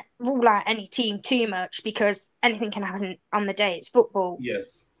don't want to rule out any team too much because anything can happen on the day. It's football.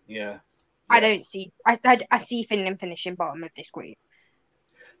 Yes, yeah. I see Finland finishing bottom of this group.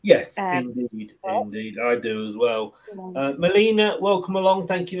 Yes, indeed. I do as well. Melina, welcome along.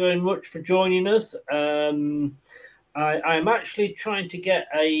 Thank you very much for joining us. I'm actually trying to get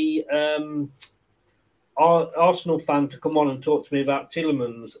a Arsenal fan to come on and talk to me about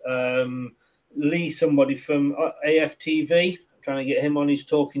Tielemans. Lee, somebody from AFTV, I'm trying to get him on. He's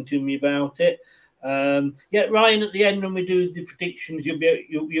talking to me about it. Ryan, at the end when we do the predictions, you'll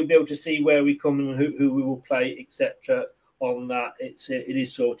be able to see where we come and who we will play, etc. On that, it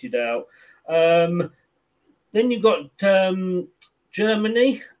is sorted out. Then you've got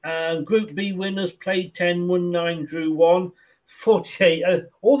Germany, Group B winners, played 10, won 9, drew 1, 48.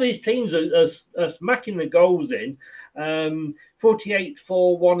 All these teams are smacking the goals in. 48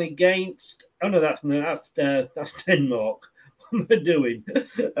 for 1 against. Oh no, that's Denmark. am I doing?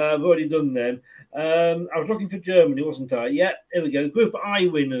 I've already done them. I was looking for Germany, wasn't I? Yeah, here we go. Group I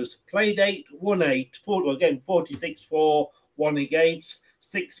winners. Played 8, won 8. Again, 46-4, 1 against.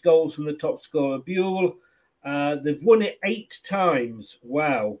 6 goals from the top scorer, Buell. They've won it 8 times.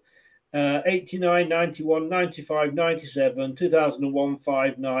 Wow. 89, 91, 95, 97, 2001,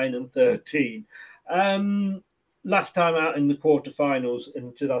 5, 9, and 13. Last time out in the quarterfinals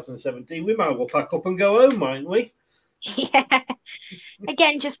in 2017. We might well pack up and go home, mightn't we? Yeah.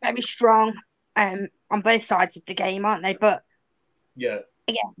 Again, just very strong on both sides of the game, aren't they? But yeah,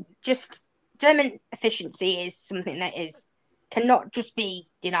 again, just German efficiency is something that cannot just be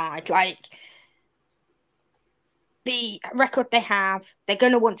denied. Like the record they have, they're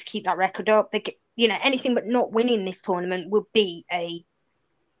going to want to keep that record up. Anything but not winning this tournament would be a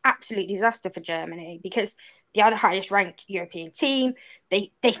absolute disaster for Germany, because they are the highest ranked European team.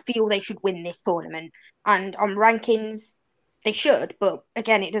 They feel they should win this tournament, and on rankings they should, but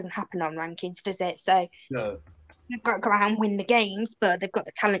again, it doesn't happen on rankings, does it? So no, they've got to go out and win the games, but they've got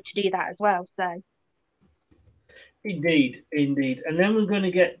the talent to do that as well. So indeed, and then we're going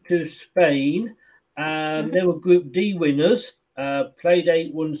to get to Spain. They were Group D winners. Played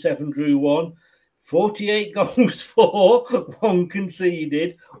 8, won 7, drew 1. 48 goals for, 1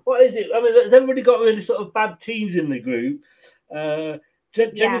 conceded. What is it? I mean, has everybody got really sort of bad teams in the group?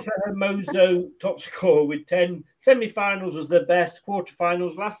 Jennifer Hermoso, top scorer with 10. Semi-finals was the best.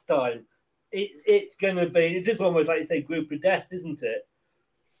 Quarterfinals last time. It's going to be. It is almost like you say, group of death, isn't it?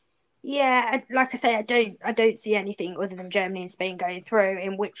 Yeah, like I say, I don't see anything other than Germany and Spain going through.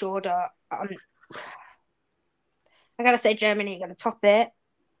 In which order? I gotta say Germany are going to top it,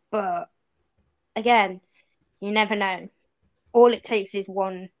 but again, you never know. All it takes is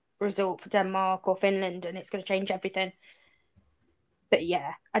one result for Denmark or Finland, and it's going to change everything. But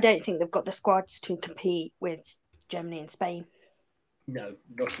yeah, I don't think they've got the squads to compete with Germany and Spain. No,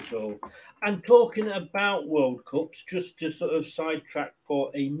 not at all. And talking about World Cups, just to sort of sidetrack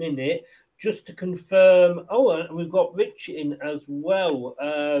for a minute, just to confirm, and we've got Rich in as well,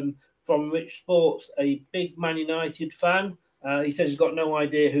 from Rich Sports, a big Man United fan. He says he's got no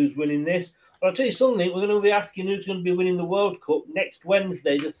idea who's winning this. But I'll tell you something, we're going to be asking who's going to be winning the World Cup next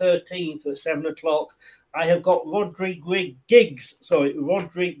Wednesday, the 13th at 7 o'clock. I have got Rodri Giggs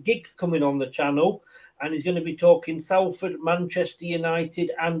coming on the channel, and he's going to be talking Salford, Manchester United,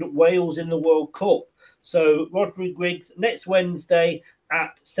 and Wales in the World Cup. So Rodri Giggs next Wednesday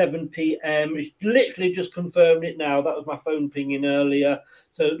at 7 p.m. He's literally just confirmed it now. That was my phone pinging earlier.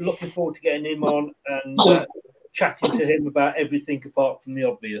 So looking forward to getting him on and chatting to him about everything apart from the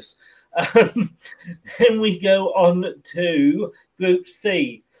obvious. Then we go on to Group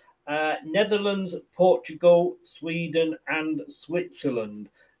C. Netherlands, Portugal, Sweden, and Switzerland.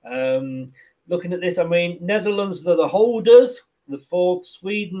 Looking at this, I mean, Netherlands, they're the holders, the 4th,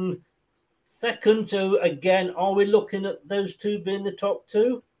 Sweden, 2nd. So again, are we looking at those two being the top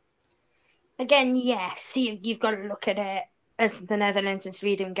 2? Again, yes. You've got to look at it as the Netherlands and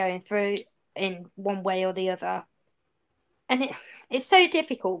Sweden going through in one way or the other. And it's so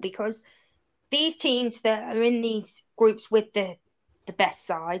difficult because these teams that are in these groups with the best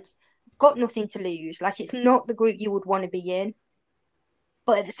sides got nothing to lose. Like, it's not the group you would want to be in.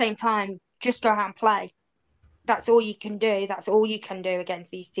 But at the same time, just go out and play. That's all you can do. That's all you can do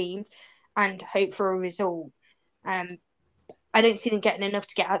against these teams and hope for a result. I don't see them getting enough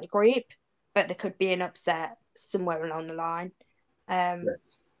to get out of the group, but there could be an upset somewhere along the line.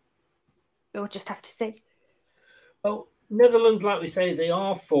 We'll just have to see. Well, Netherlands, like we say, they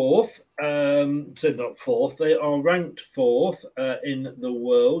are 4th. So not 4th. They are ranked 4th in the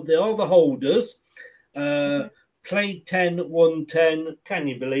world. They are the holders. Played 10, won 10. Can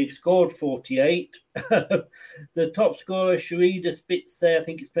you believe? Scored 48. The top scorer, Sherida Spitze, I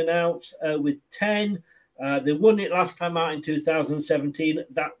think it's pronounced, with 10. They won it last time out in 2017.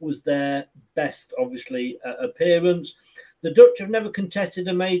 That was their best, obviously, appearance. The Dutch have never contested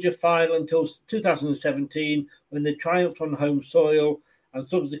a major final until 2017 when they triumphed on home soil, and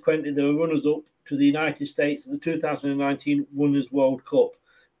subsequently they were runners-up to the United States at the 2019 Winners' World Cup,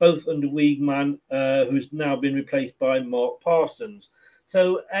 both under Wiegman, who's now been replaced by Mark Parsons.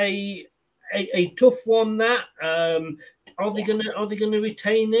 So a tough one. That are they gonna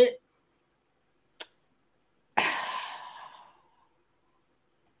retain it?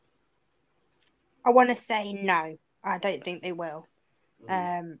 I want to say no. I don't think they will.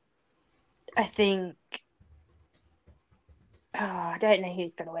 I think. I don't know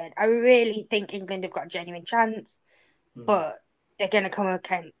who's going to win. I really think England have got a genuine chance, but they're going to come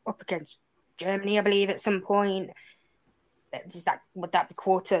up against Germany, I believe, at some point. Would that be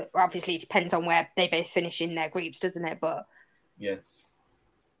quarter? Obviously, it depends on where they both finish in their groups, doesn't it? But Yes.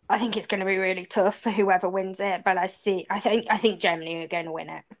 I think it's going to be really tough for whoever wins it, but I think Germany are going to win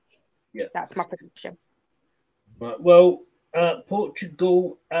it. Yeah, that's my prediction. Right. Well,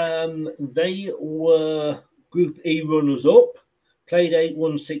 Portugal, they were Group E runners-up, played 8,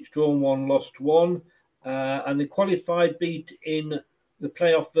 won 6, drawn 1, lost 1, and they qualified, beat in the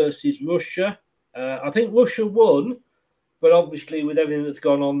playoff versus Russia. I think Russia won, but obviously with everything that's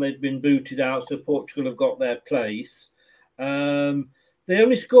gone on, they'd been booted out, so Portugal have got their place. They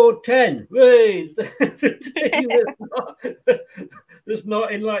only scored 10. There's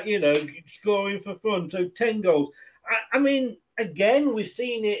not in, like, scoring for fun. So 10 goals. I mean, again, we've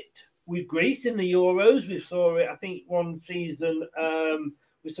seen it with Greece in the Euros. We saw it, I think, one season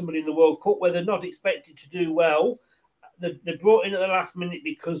with somebody in the World Cup where they're not expected to do well. They brought in at the last minute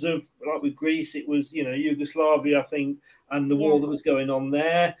because of, like with Greece, it was, Yugoslavia, I think, and the war that was going on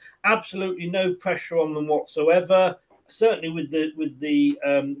there. Absolutely no pressure on them whatsoever. Certainly with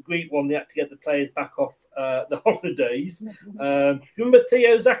the Greek one, they had to get the players back off the holidays. Remember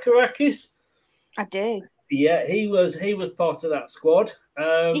Theo Zacharakis? I do. Yeah, he was part of that squad. He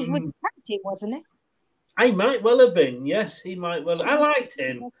was captain, wasn't he? He might well have been. Yes, he might well. I liked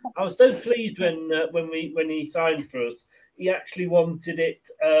him. I was so pleased when he signed for us. He actually wanted it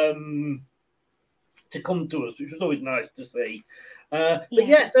to come to us, which was always nice to see. But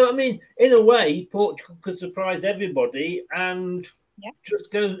so I mean, in a way, Portugal could surprise everybody and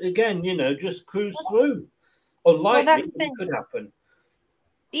just go again. Just cruise through. Unlikely, but it could happen.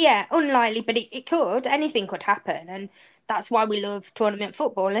 Yeah, unlikely, but it could. Anything could happen, and that's why we love tournament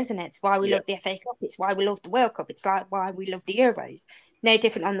football, isn't it? It's why we love the FA Cup. It's why we love the World Cup. It's like why we love the Euros. No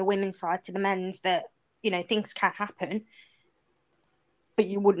different on the women's side to the men's. That things can happen, but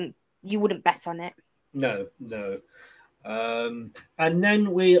you wouldn't bet on it. No. And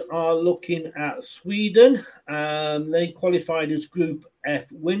then we are looking at Sweden. They qualified as Group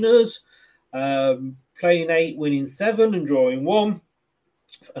F winners, playing 8, winning 7, and drawing 1.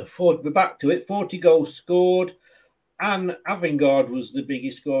 We're back to it. 40 goals scored. Anne Avangard was the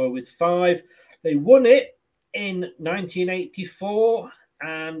biggest scorer with 5. They won it in 1984,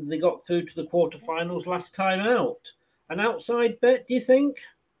 and they got through to the quarterfinals last time out. An outside bet, do you think?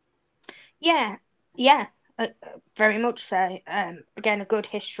 Yeah, very much so. Again, a good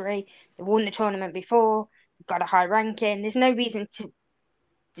history. They've won the tournament before. They've got a high ranking. There's no reason to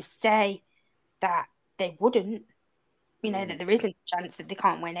say that they wouldn't. That there isn't a chance that they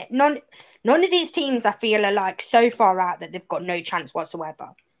can't win it. None of these teams, I feel, are like so far out that they've got no chance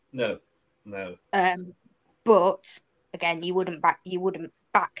whatsoever. No. But again, you wouldn't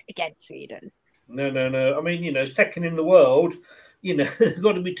back against Sweden. No. I mean, second in the world. They've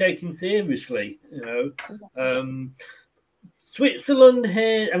got to be taken seriously. Switzerland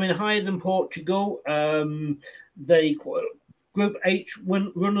here, I mean, higher than Portugal. They Group H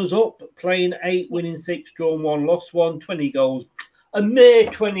runners up, playing 8, winning 6, drawn 1, lost 1, 20 goals. A mere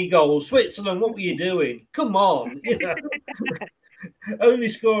 20 goals. Switzerland, what were you doing? Come on, only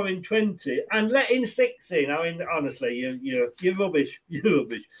scoring 20 and letting 6 in. I mean, honestly, you're rubbish. You're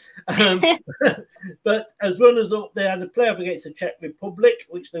rubbish. But as runners up, they had a playoff against the Czech Republic,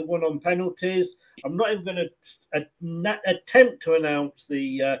 which they won on penalties. I'm not even going to attempt to announce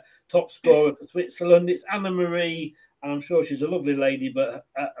the top scorer for Switzerland. It's Anna Marie. And I'm sure she's a lovely lady, but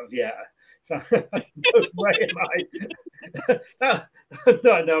So, no way am I.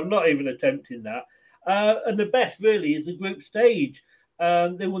 No, I'm not even attempting that. And the best really is the group stage.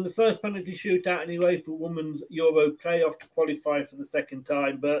 They won the first penalty shootout anyway for Women's Euro playoff to qualify for the second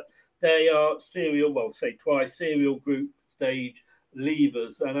time, but they are serial group stage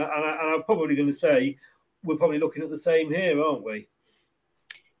leavers. And I'm probably going to say we're probably looking at the same here, aren't we?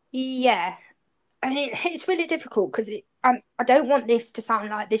 Yeah. I mean, it's really difficult because I don't want this to sound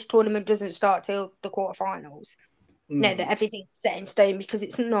like this tournament doesn't start till the quarterfinals. No, that everything's set in stone, because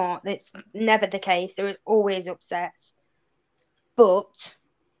it's not. It's never the case. There is always upsets. But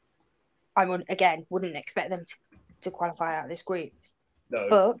I wouldn't expect them to qualify out of this group. No.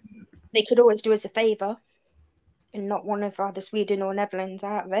 But they could always do us a favour and knock one of either Sweden or Netherlands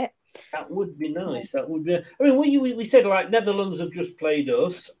out of it. That would be nice. That would be. I mean, we said like Netherlands have just played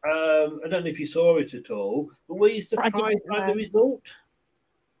us. I don't know if you saw it at all, but were you surprised by the result?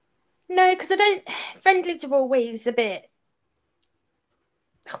 No, because friendlies are always a bit.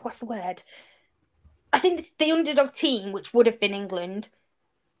 What's the word? I think the underdog team, which would have been England,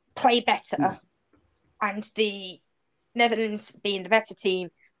 play better, and the Netherlands, being the better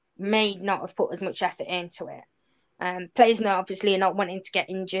team, may not have put as much effort into it. Players now obviously are not wanting to get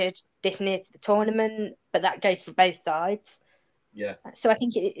injured this near to the tournament, but that goes for both sides. Yeah. So I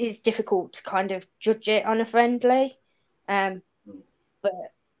think it is difficult to kind of judge it on a friendly.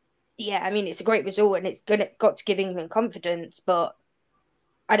 Yeah, I mean, it's a great result and it's got to give England confidence, but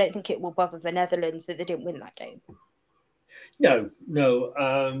I don't think it will bother the Netherlands that they didn't win that game. No.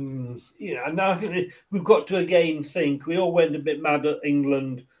 And I think we've got to again think we all went a bit mad at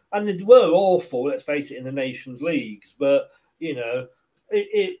England, and they were awful, let's face it, in the Nations Leagues. But,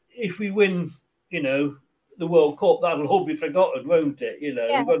 if we win, the World Cup, that'll all be forgotten, won't it?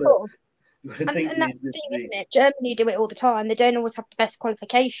 Yeah, we've got to think. And that's the thing, isn't it? Germany do it all the time. They don't always have the best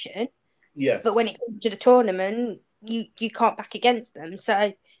qualification. Yes. But when it comes to the tournament, you can't back against them.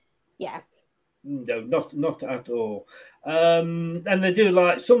 So, yeah. No, not at all. And they do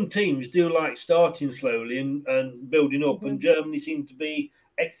some teams do starting slowly and building up, and Germany seem to be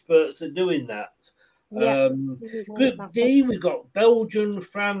experts at doing that. Yeah. Group D, we've got Belgium,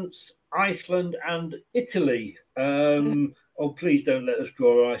 France, Iceland, and Italy. Oh, please don't let us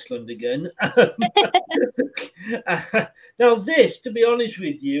draw Iceland again. Now, this, to be honest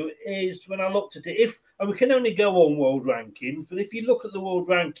with you, is when I looked at it, and we can only go on world rankings, but if you look at the world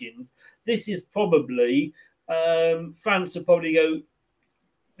rankings, this is probably France will probably go,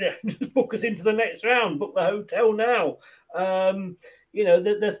 just book us into the next round, book the hotel now.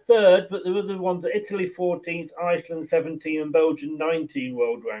 They're third, but the other ones are Italy 14th, Iceland 17, and Belgium 19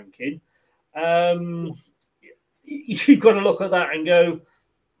 world ranking. You've got to look at that and go,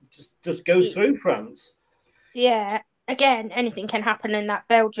 just go through France. Yeah. Again, anything can happen, and that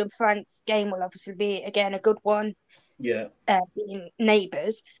Belgium-France game will obviously be, again, a good one. Yeah. Being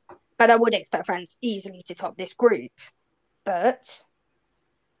neighbours. But I would expect France easily to top this group. But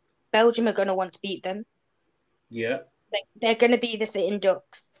Belgium are going to want to beat them. Yeah. They're going to be the sitting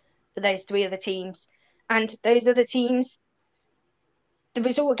ducks for those three other teams. And those other teams, the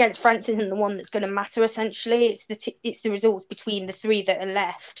result against France isn't the one that's going to matter, essentially. It's the results between the three that are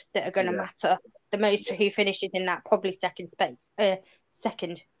left that are going to matter the most for who finishes in that probably second spot. I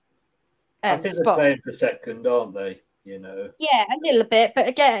think they're playing for second, aren't they? Yeah, a little bit. But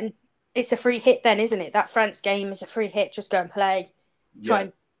again, it's a free hit then, isn't it? That France game is a free hit. Just go and play. Try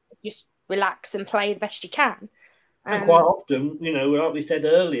and just relax and play the best you can. And quite often, like we said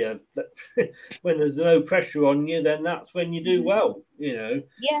earlier, that when there's no pressure on you, then that's when you do well, Yeah.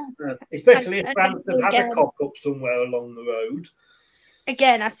 Especially if France have had a cock-up somewhere along the road.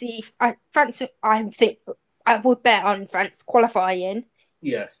 Again, I see France, I think I would bet on France qualifying.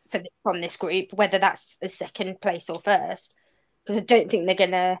 Yes. From this group, whether that's the second place or first, because I don't think they're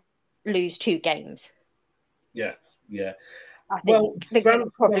going to lose 2 games. Yeah. I think they're going to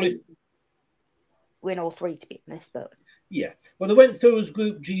probably win all 3, to be honest. But yeah, well, they went through as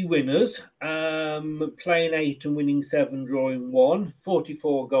Group G winners, playing 8 and winning 7, drawing 1.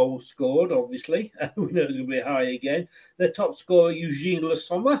 44 goals scored, obviously. We know it's going to be high again. Their top scorer, Eugene Le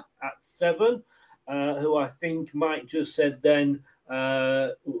Sommer, at 7, who I think Mike just said then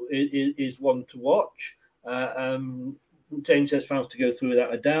is one to watch. James says France to go through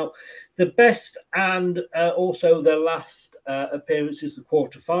without a doubt. The best and also their last appearance is the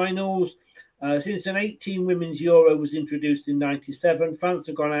quarterfinals. Since an 18 women's Euro was introduced in 97, France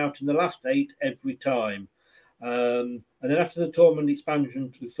have gone out in the last 8 every time. And then after the tournament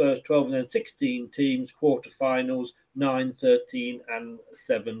expansion to the first 12 and then 16 teams, quarterfinals, 9, 13 and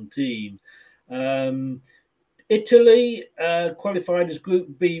 17. Italy qualified as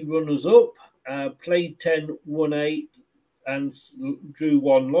Group B runners-up, played 10, won 8 and drew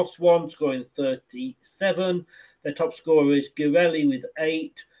 1, lost 1, scoring 37. Their top scorer is Girelli with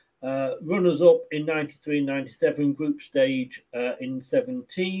 8. Runners-up in 93-97, group stage in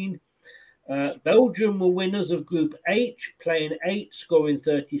 17. Belgium were winners of Group H, playing 8, scoring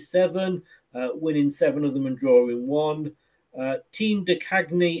 37, winning 7 of them and drawing 1. Team de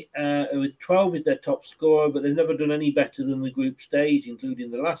Cagny with 12 is their top scorer, but they've never done any better than the group stage,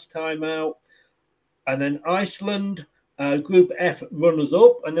 including the last time out. And then Iceland, Group F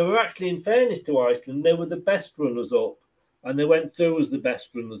runners-up, and they were actually, in fairness to Iceland, they were the best runners-up. And they went through as the best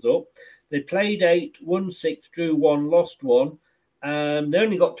runners-up. They played 8, won 6, drew 1, lost 1. They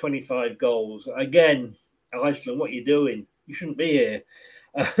only got 25 goals. Again, Iceland, what are you doing? You shouldn't be here.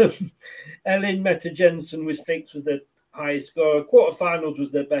 Elin Mette Jensen with 6 was their highest scorer. Quarterfinals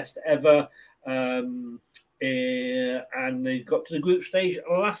was their best ever. And they got to the group stage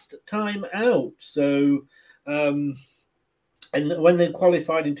last time out. So, and when they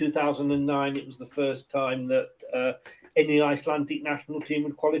qualified in 2009, it was the first time that any Icelandic national team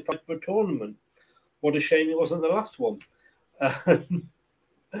had qualified for a tournament. What a shame it wasn't the last one.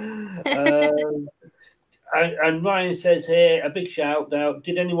 And Ryan says here, a big shout out.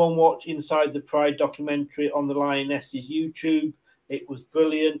 Did anyone watch Inside the Pride documentary on the Lionesses YouTube? It was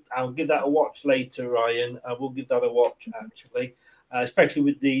brilliant. I'll give that a watch later, Ryan. I will give that a watch, actually. especially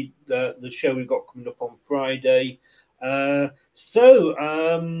with the show we've got coming up on Friday. That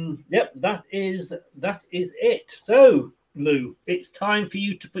is it. So, Lou, it's time for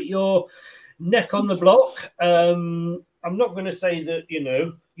you to put your neck on the block. I'm not going to say that,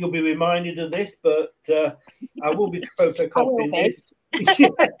 you'll be reminded of this, but I will be photocopying this.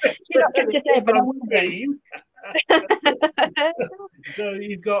 You're not going to say, but I will be. So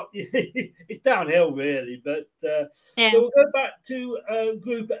you've got it's downhill really, but so we'll go back to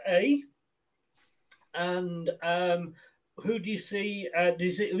Group A, and who do you see?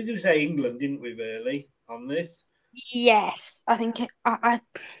 We did say England, didn't we? Really on this? Yes, I think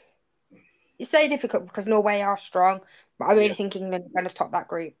it's so difficult because Norway are strong, but I really think England are going to top that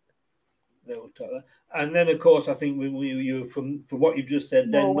group. They will top that, and then of course I think you from what you've just said,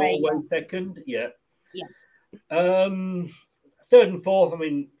 then Norway second, yeah. Third and fourth, I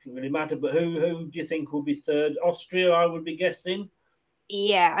mean, it doesn't really matter, but who do you think will be third? Austria, I would be guessing.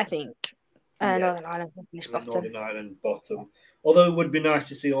 Yeah, I think Northern Ireland will finish bottom. Northern Ireland bottom. Although it would be nice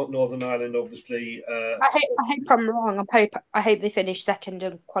to see Northern Ireland, obviously. I hope I'm wrong. I hope they finish second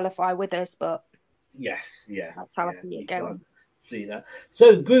and qualify with us, but yes, yeah, that's how I see it going. See that.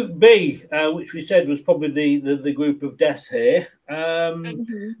 So Group B, which we said was probably the group of death here.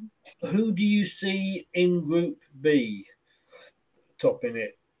 Who do you see in Group B topping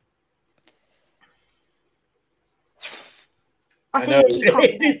it? I know.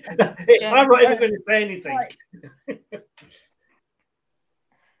 I'm not even going to say anything.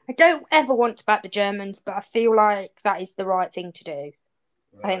 I don't ever want to back the Germans, but I feel like that is the right thing to do.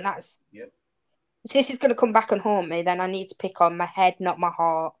 Right. I think that's... Yep. If this is going to come back and haunt me, then I need to pick on my head, not my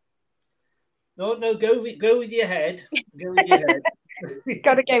heart. No, go with your head. Go with your head.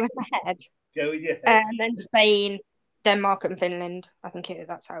 Got to go with my head. Go with your head. And then Spain, Denmark and Finland. I think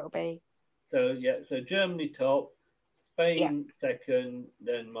that's how it'll be. So Germany top, Spain second,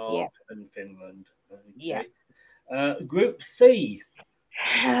 Denmark and Finland. Okay. Yeah. Group C.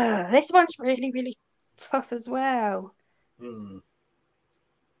 This one's really, really tough as well. Do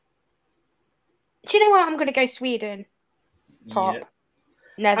you know what? I'm going to go Sweden top. Yeah.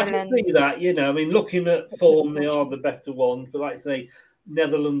 Netherlands. I can see that, I mean, looking at form, they are the better ones, but like I say,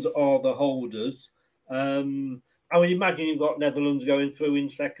 Netherlands are the holders. I would imagine you've got Netherlands going through in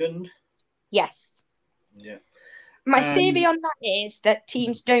second. Yes. Yeah. My theory on that is that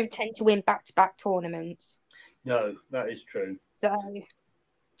teams don't tend to win back-to-back tournaments. No, that is true. So,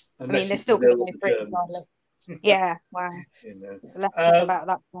 I mean, they're still going to go through regardless. Yeah, wow. Let's talk about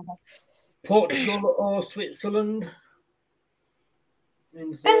that. Portugal or Switzerland?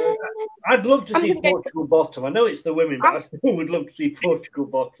 I'd love to see Portugal bottom. I know it's the women, but I still would love to see Portugal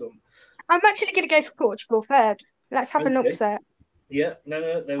bottom. I'm actually going to go for Portugal third. Let's have an upset. Yeah,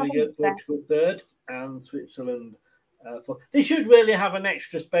 no, there we go. Portugal third and Switzerland fourth. They should really have an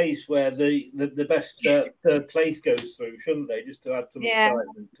extra space where the best third place goes through, shouldn't they? Just to add some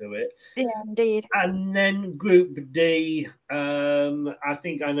excitement to it. Yeah, indeed. And then Group D, I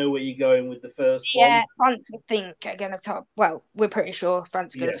think I know where you're going with the first one. Yeah, France, I think, are going to top. Well, we're pretty sure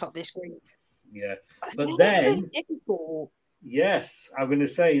France is going to top this group. Yeah, but then really difficult. Yes, I'm going to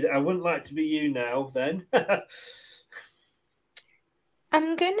say that I wouldn't like to be you now. Then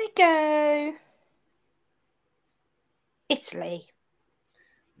I'm going to go Italy.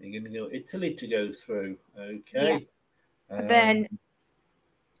 You're going to go Italy to go through. Okay. Yeah. Then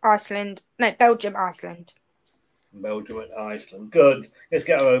Iceland. No, Belgium, Iceland. Belgium and Iceland. Good. Let's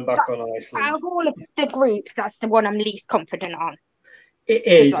get our own back on Iceland. Out of all of the groups, that's the one I'm least confident on. It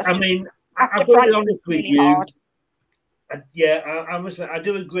is. I mean, I've got to be honest with you. Hard. I must admit, I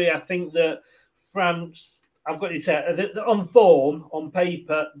do agree. I think that France, I've got to say, on form, on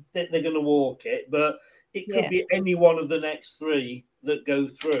paper, they're going to walk it, but it could be any one of the next three that go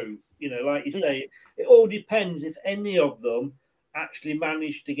through. Like you say, it all depends if any of them actually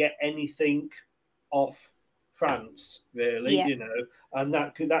manage to get anything off France, really, and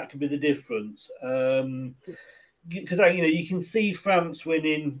that could be the difference. Because you can see France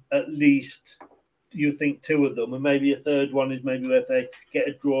winning at least, you think, two of them, and maybe a third one is maybe where they get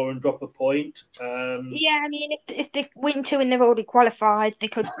a draw and drop a point. I mean, if they win two and they've already qualified, they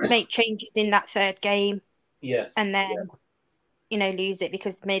could make changes in that third game. Yes, and then lose it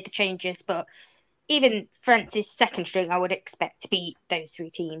because they made the changes. But even France's second string, I would expect to beat those three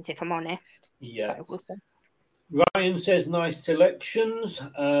teams, if I'm honest. Yeah. So we'll see. Ryan says nice selections.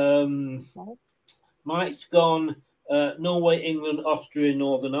 Mike's gone Norway, England, Austria,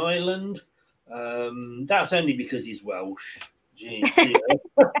 Northern Ireland. That's only because he's Welsh. Gee,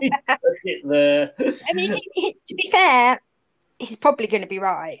 it there. I mean, to be fair, he's probably going to be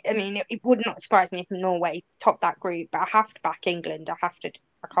right. I mean, it would not surprise me if Norway topped that group, but I have to back England. I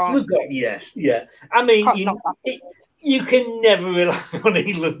can't. Yes, yeah. I mean, you can never rely on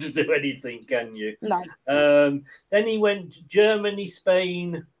England to do anything, can you? No. Then he went Germany,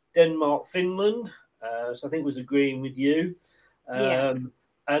 Spain, Denmark, Finland. So I think was agreeing with you. And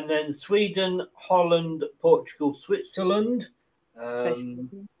then Sweden, Holland, Portugal, Switzerland. I think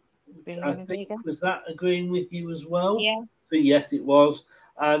was that agreeing with you as well? Yeah. But yes, it was.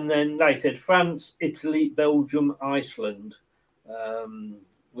 And then they said France, Italy, Belgium, Iceland.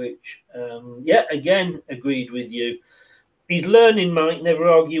 Which, again, agreed with you. He's learning, Mike, never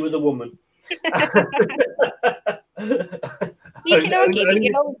argue with a woman. You can argue, but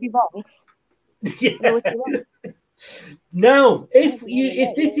you'll always be wrong. Yeah. Now, if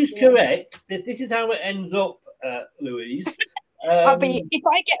this is correct, if this is how it ends up, Louise... if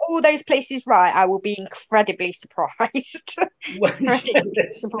I get all those places right, I will be incredibly surprised. Surprised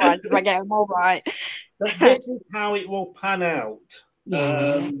if I get them all right. But this is how it will pan out.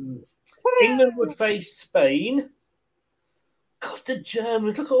 England would face Spain. God, the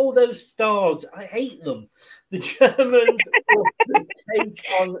Germans, look at all those stars. I hate them. The Germans will take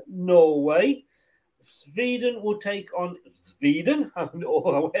on Norway. Sweden will take on Sweden,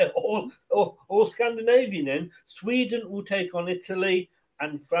 or Scandinavian then. Sweden will take on Italy,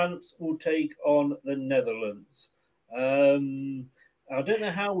 and France will take on the Netherlands. I don't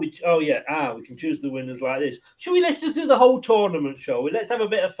know how we... we can choose the winners like this. Let's just do the whole tournament, shall we? Let's have a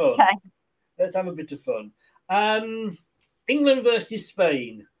bit of fun. Okay. Let's have a bit of fun. England versus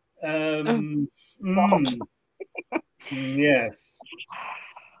Spain. Yes.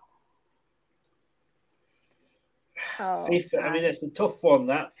 FIFA, I mean, it's a tough one,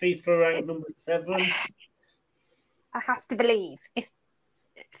 that. FIFA ranked number 7. I have to believe. If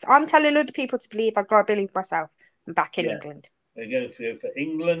I'm telling other people to believe, I've got to believe myself. I'm back in England. They're going for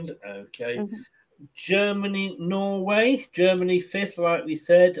England. Okay. Mm-hmm. Germany, Norway. Germany 5th, like we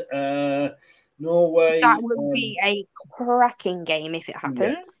said. Norway. That would be a cracking game if it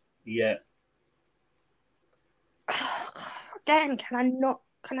happens. Yeah. Again,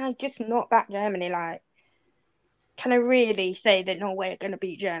 can I just not back Germany? Like, can I really say that Norway are going to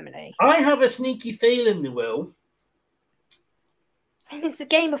beat Germany? I have a sneaky feeling they will. And it's a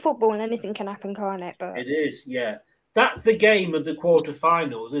game of football and anything can happen, can't it? But it is, yeah. That's the game of the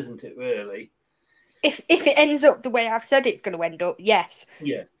quarterfinals, isn't it, really? If it ends up the way I've said it's going to end up, yes.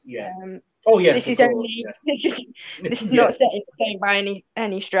 Yes, yeah. This is only this is not set in stone by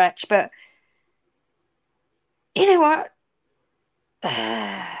any stretch, but you know what?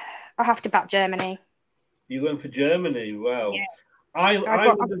 I have to back Germany. You're going for Germany? Wow. Yeah. I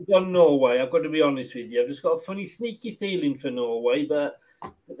would have gone Norway. I've got to be honest with you. I've just got a funny, sneaky feeling for Norway, but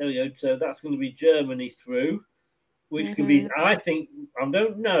there we go. So that's going to be Germany through, which could be, I think, I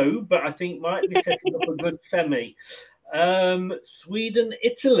don't know, but I think might be setting up a good semi. Sweden,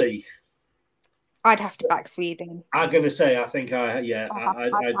 Italy. I'd have to back Sweden. I'm going to say, I think I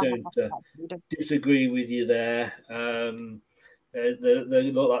don't disagree with you there.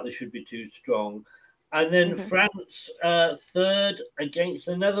 They look like they should be too strong. And then France, 3rd against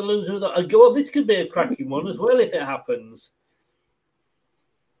the Netherlands. Well, this could be a cracking one as well if it happens.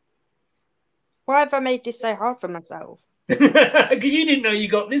 Why have I made this so hard for myself? Because you didn't know you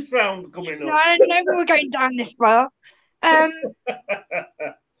got this round coming up. No, I didn't know we were going down this far. I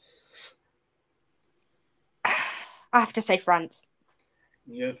have to say France.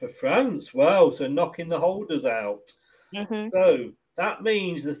 Yeah, for France. Wow, so knocking the holders out. So that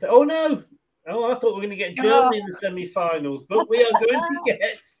means I thought we were going to get Germany in the semi-finals, but we are going to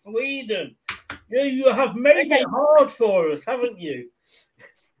get Sweden. Yeah, you have made it hard for us, haven't you?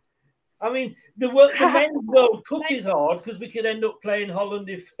 I mean, the men's World Cup is hard because we could end up playing Holland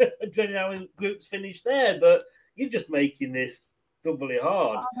if depending how groups finish there, but you're just making this doubly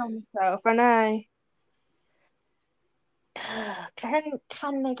hard. I know.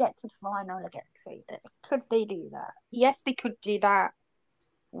 Can they get to the final against Sweden? Could they do that? Yes, they could do that.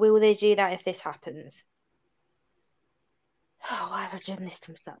 Will they do that if this happens? Oh, why have I done this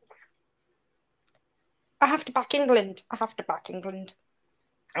to myself? I have to back England.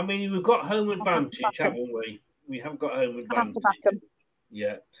 I mean, we've got home advantage, haven't we? We have got home advantage. I have to back them.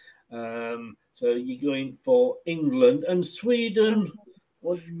 Yeah. So you're going for England and Sweden.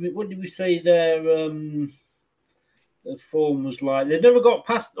 What did we say there? The form was like they never got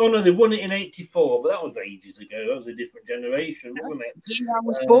past. Oh no, they won it in '84, but that was ages ago. That was a different generation, wasn't it? Yeah, I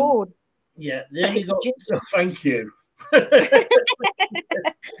was born. Yeah, they only got. Oh, thank you.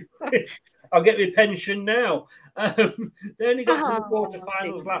 I'll get my pension now. They only got to the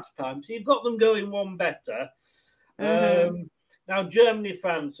quarterfinals last time, so you've got them going one better. Now, Germany,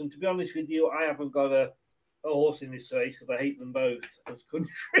 France, and to be honest with you, I haven't got a horse in this race because I hate them both as countries.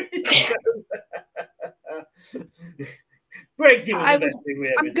 Brexit was the best thing we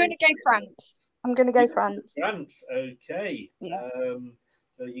ever I'm going to go France. I'm going to go France. France, okay. Yeah.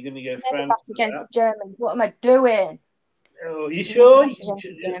 So you're going to go Never France back against Germany. What am I doing? Oh, you sure?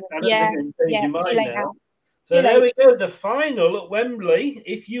 Yeah. Your mind now. So there we go. The final at Wembley,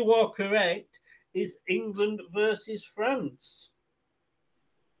 if you are correct, is England versus France.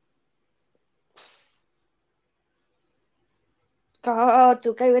 God,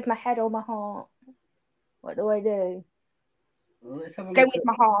 do I go with my head or my heart? What do I do? Well, let's have a go look with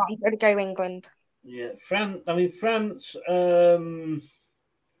my heart. I'm going to go England. Yeah, France. Let's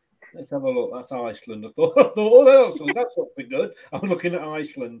have a look. That's Iceland. I thought that's not be good. I'm looking at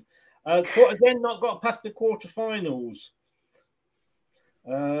Iceland. Again, not got past the quarterfinals.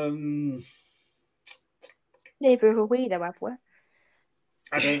 Neither have we, though, have we?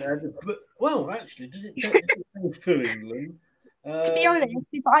 I don't know. But, well, actually, does it take for England? To be honest,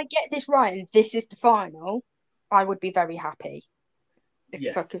 if I get this right and this is the final, I would be very happy.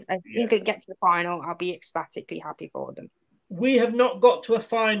 Because if England gets to the final, I'll be ecstatically happy for them. We have not got to a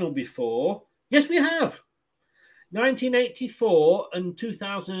final before. Yes, we have. 1984 and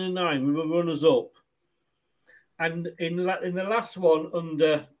 2009, we were runners-up. And in the last one,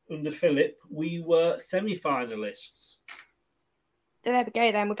 under Philip, we were semi-finalists. So there we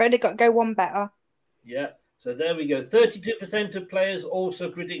go then. We've only got to go one better. Yeah. So there we go. 32% of players also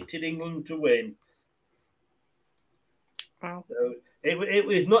predicted England to win. Wow. So it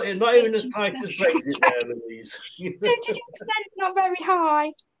was not even as tight as Brexit there, Louise. 32% is not very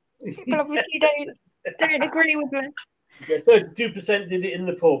high. People obviously don't agree with me. Yeah, 32% did it in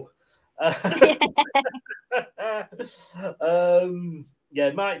the pub.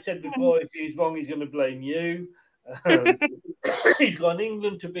 Mike said before, if he's wrong, he's going to blame you. He's gone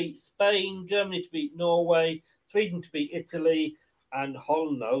England to beat Spain, Germany to beat Norway, Sweden to beat Italy, and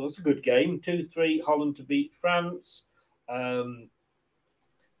Holland. No, that's a good game. 2-3, Holland to beat France. And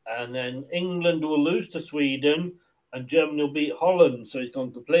then England will lose to Sweden, and Germany will beat Holland. So he's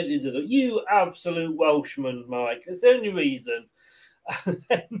gone completely to the... You absolute Welshman, Mike. That's the only reason. The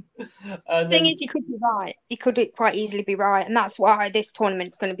thing is, he could be right. He could quite easily be right. And that's why this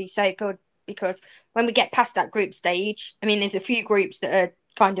tournament's going to be so good. Because when we get past that group stage, I mean, there's a few groups that are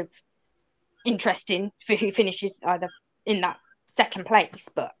kind of interesting for who finishes either in that second place.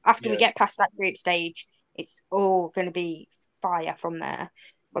 But after we get past that group stage, it's all going to be fire from there.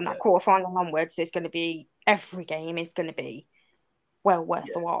 From that quarterfinal onwards, there's going to be every game is going to be well worth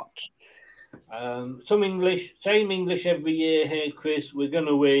a watch. Same English every year here, Chris. We're going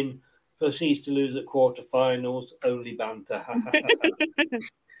to win. Proceeds to lose at quarterfinals. Only banter.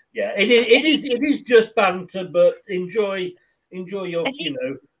 Yeah, it is just banter, but enjoy your,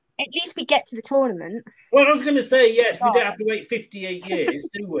 At least we get to the tournament. Well, I was going to say, yes, we don't have to wait 58 years,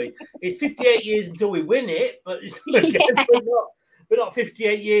 do we? It's 58 years until we win it, but we're not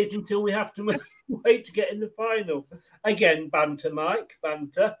 58 years until we have to wait to get in the final. Again, banter, Mike,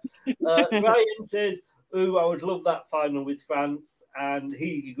 banter. Ryan says, "Ooh, I would love that final with France," and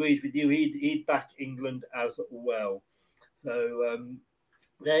he agrees with you. He'd back England as well. So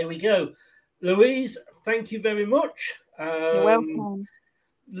there we go. Louise, thank you very much. You're welcome.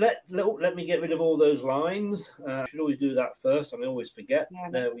 Let me get rid of all those lines. I should always do that first, and I always forget. Yeah.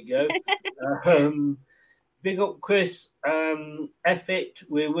 There we go. Big up, Chris. F it,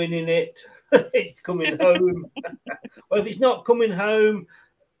 we're winning it. It's coming home. Well, if it's not coming home,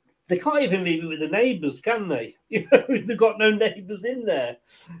 they can't even leave it with the neighbours, can they? They've got no neighbours in there,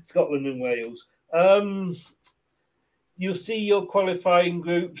 Scotland and Wales. You'll see your qualifying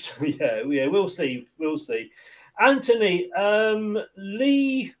groups. Yeah, we'll see. Anthony,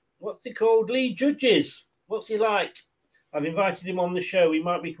 Lee, what's he called? Lee Judges. What's he like? I've invited him on the show. He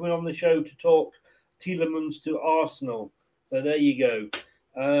might be coming on the show to talk Tielemans to Arsenal. So there you go.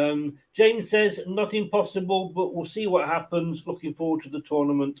 James says, not impossible, but we'll see what happens. Looking forward to the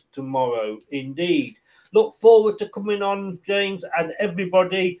tournament tomorrow. Indeed. Look forward to coming on, James, and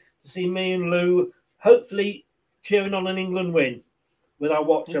everybody to see me and Lou, hopefully cheering on an England win with our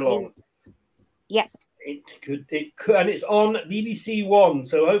watch along. Yep. It could, and it's on BBC One,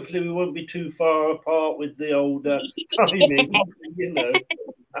 so hopefully we won't be too far apart with the old timing,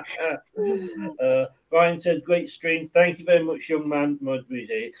 Ryan said, great stream. Thank you very much, young man.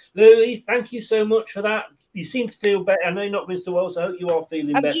 Louise, thank you so much for that. You seem to feel better. I know you've not been so well, so I hope you are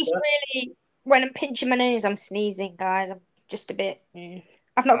feeling better. Just really, when I'm pinching my nose, I'm sneezing, guys. I'm just a bit.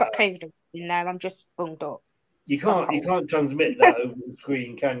 I've not got COVID in there. I'm just bunged up. You can't transmit that over the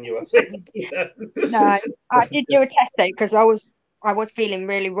screen, can you? I think. No, I did do a test though because I was I was feeling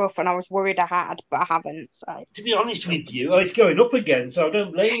really rough, and I was worried I had, but I haven't. So to be honest with you, it's going up again, so I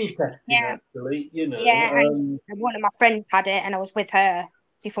don't blame you testing. Actually, you know. Yeah, and one of my friends had it, and I was with her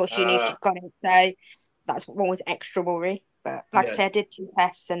before she knew she'd got it, so that's what was extra worry. But like I said, I did 2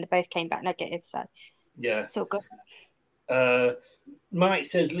 tests, and they both came back negative. So it's all good. Mike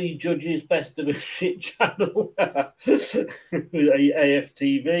says Lee Judge's best of a shit channel.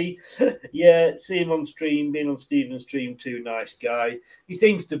 AFTV. Yeah, see him on stream, being on Stephen's stream too. Nice guy. He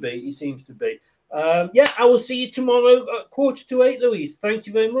seems to be. I will see you tomorrow at 7:45, Louise. Thank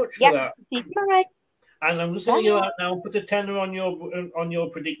you very much for that. Bye. And I'm just going to go out now and put a tenner on your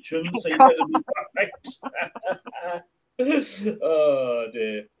predictions, so you better be perfect. Oh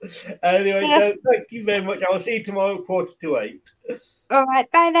dear. Anyway, thank you very much. I will see you tomorrow at 7:45. All right,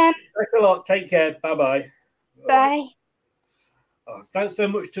 bye then. Thanks a lot. Take care. Bye-bye. Bye. Oh, thanks very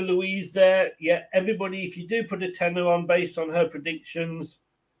much to Louise there. Yeah, everybody, if you do put a tenner on based on her predictions,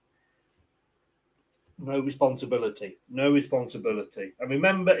 no responsibility. And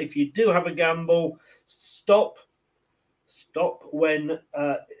remember, if you do have a gamble, stop when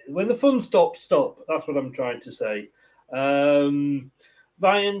the fun stops. That's what I'm trying to say.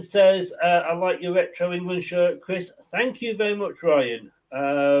 Ryan says, I like your retro England shirt, Chris. Thank you very much, Ryan.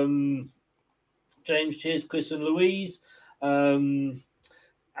 James, cheers, Chris and Louise. If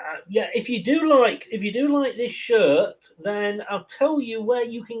you do like this shirt, then I'll tell you where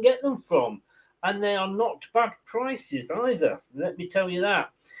you can get them from. And they are not bad prices either. Let me tell you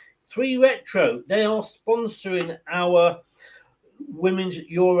that. 3 Retro, they are sponsoring our Women's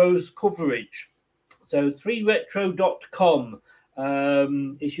Euros coverage. So 3retro.com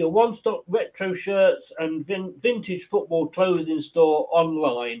is your one-stop retro shirts and vintage football clothing store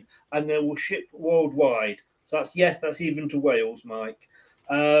online, and they will ship worldwide. So that's even to Wales, Mike.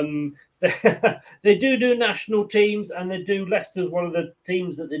 They do national teams, and they do Leicester's one of the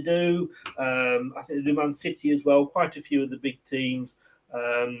teams that they do. I think they do Man City as well, quite a few of the big teams.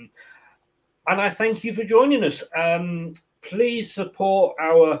 And I thank you for joining us. Please support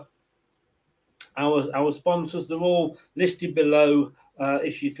our sponsors. They're all listed below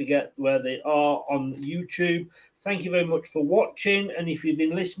if you forget where they are on YouTube. Thank you very much for watching, and if you've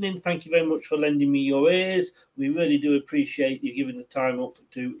been listening, thank you very much for lending me your ears. We really do appreciate you giving the time up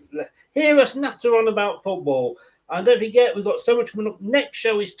to hear us natter on about football. And don't forget, we've got so much coming up. Next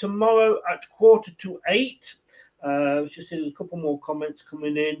show is tomorrow at 7:45. Just see there's a couple more comments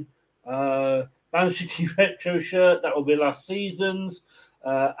coming in. Man City retro shirt, that will be last season's.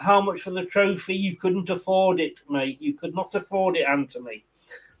 How much for the trophy? You couldn't afford it, mate. You could not afford it, Anthony.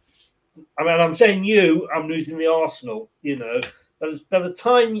 I mean, I'm saying I'm losing the Arsenal, you know. By the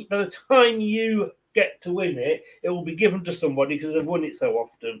time you get to win it, it will be given to somebody because they've won it so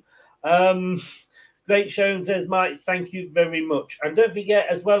often. Great show, says Mike. Thank you very much. And don't forget,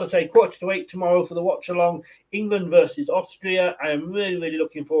 as well, as 7:45 tomorrow for the watch-along, England versus Austria. I am really, really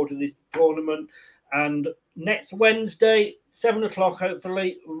looking forward to this tournament. And next Wednesday, 7:00,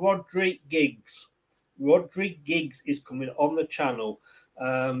 hopefully, Roderick Giggs. Roderick Giggs is coming on the channel,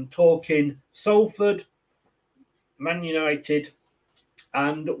 talking Salford, Man United,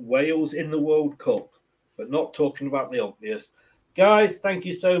 and Wales in the World Cup, but not talking about the obvious. Guys, thank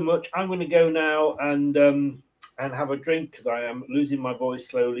you so much. I'm going to go now and have a drink because I am losing my voice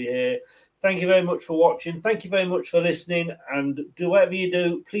slowly here. Thank you very much for watching. Thank you very much for listening. And do whatever you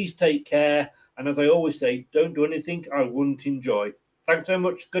do, please take care. And as I always say, don't do anything I wouldn't enjoy. Thanks so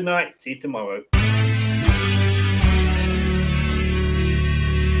much. Good night. See you tomorrow.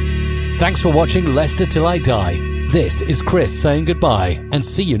 Thanks for watching Leicester Till I Die. This is Chris saying goodbye and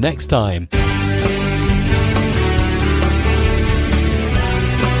see you next time.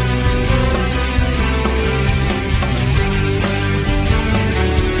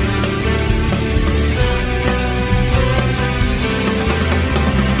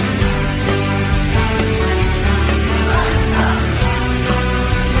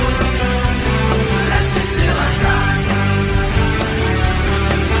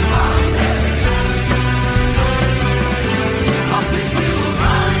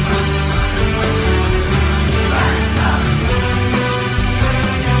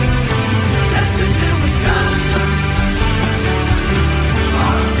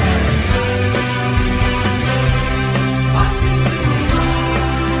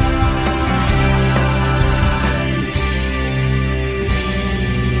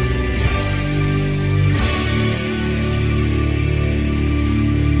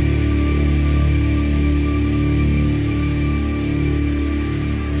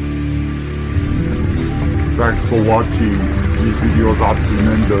 Thanks for watching. These videos are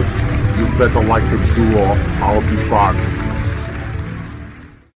tremendous. You better like them too or I'll be back.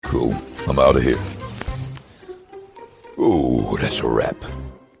 Cool. I'm out of here. Ooh, that's a wrap.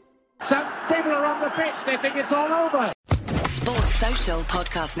 Some people are on the pitch. They think it's all over. Sports Social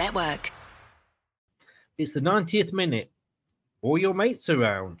Podcast Network. It's the 90th minute. All your mates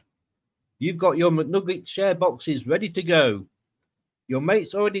around. You've got your McNugget share boxes ready to go. Your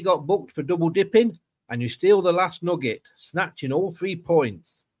mates already got booked for double dipping, and you steal the last nugget, snatching all 3 points.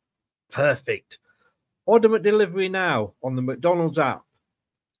 Perfect. Order McDelivery now on the McDonald's app.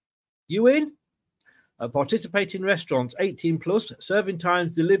 You in? At participating restaurants, 18 plus, serving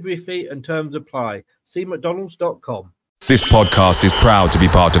times, delivery fee and terms apply. See mcdonalds.com. This podcast is proud to be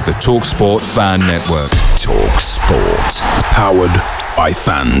part of the TalkSport Fan Network. TalkSport. Powered by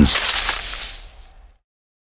fans.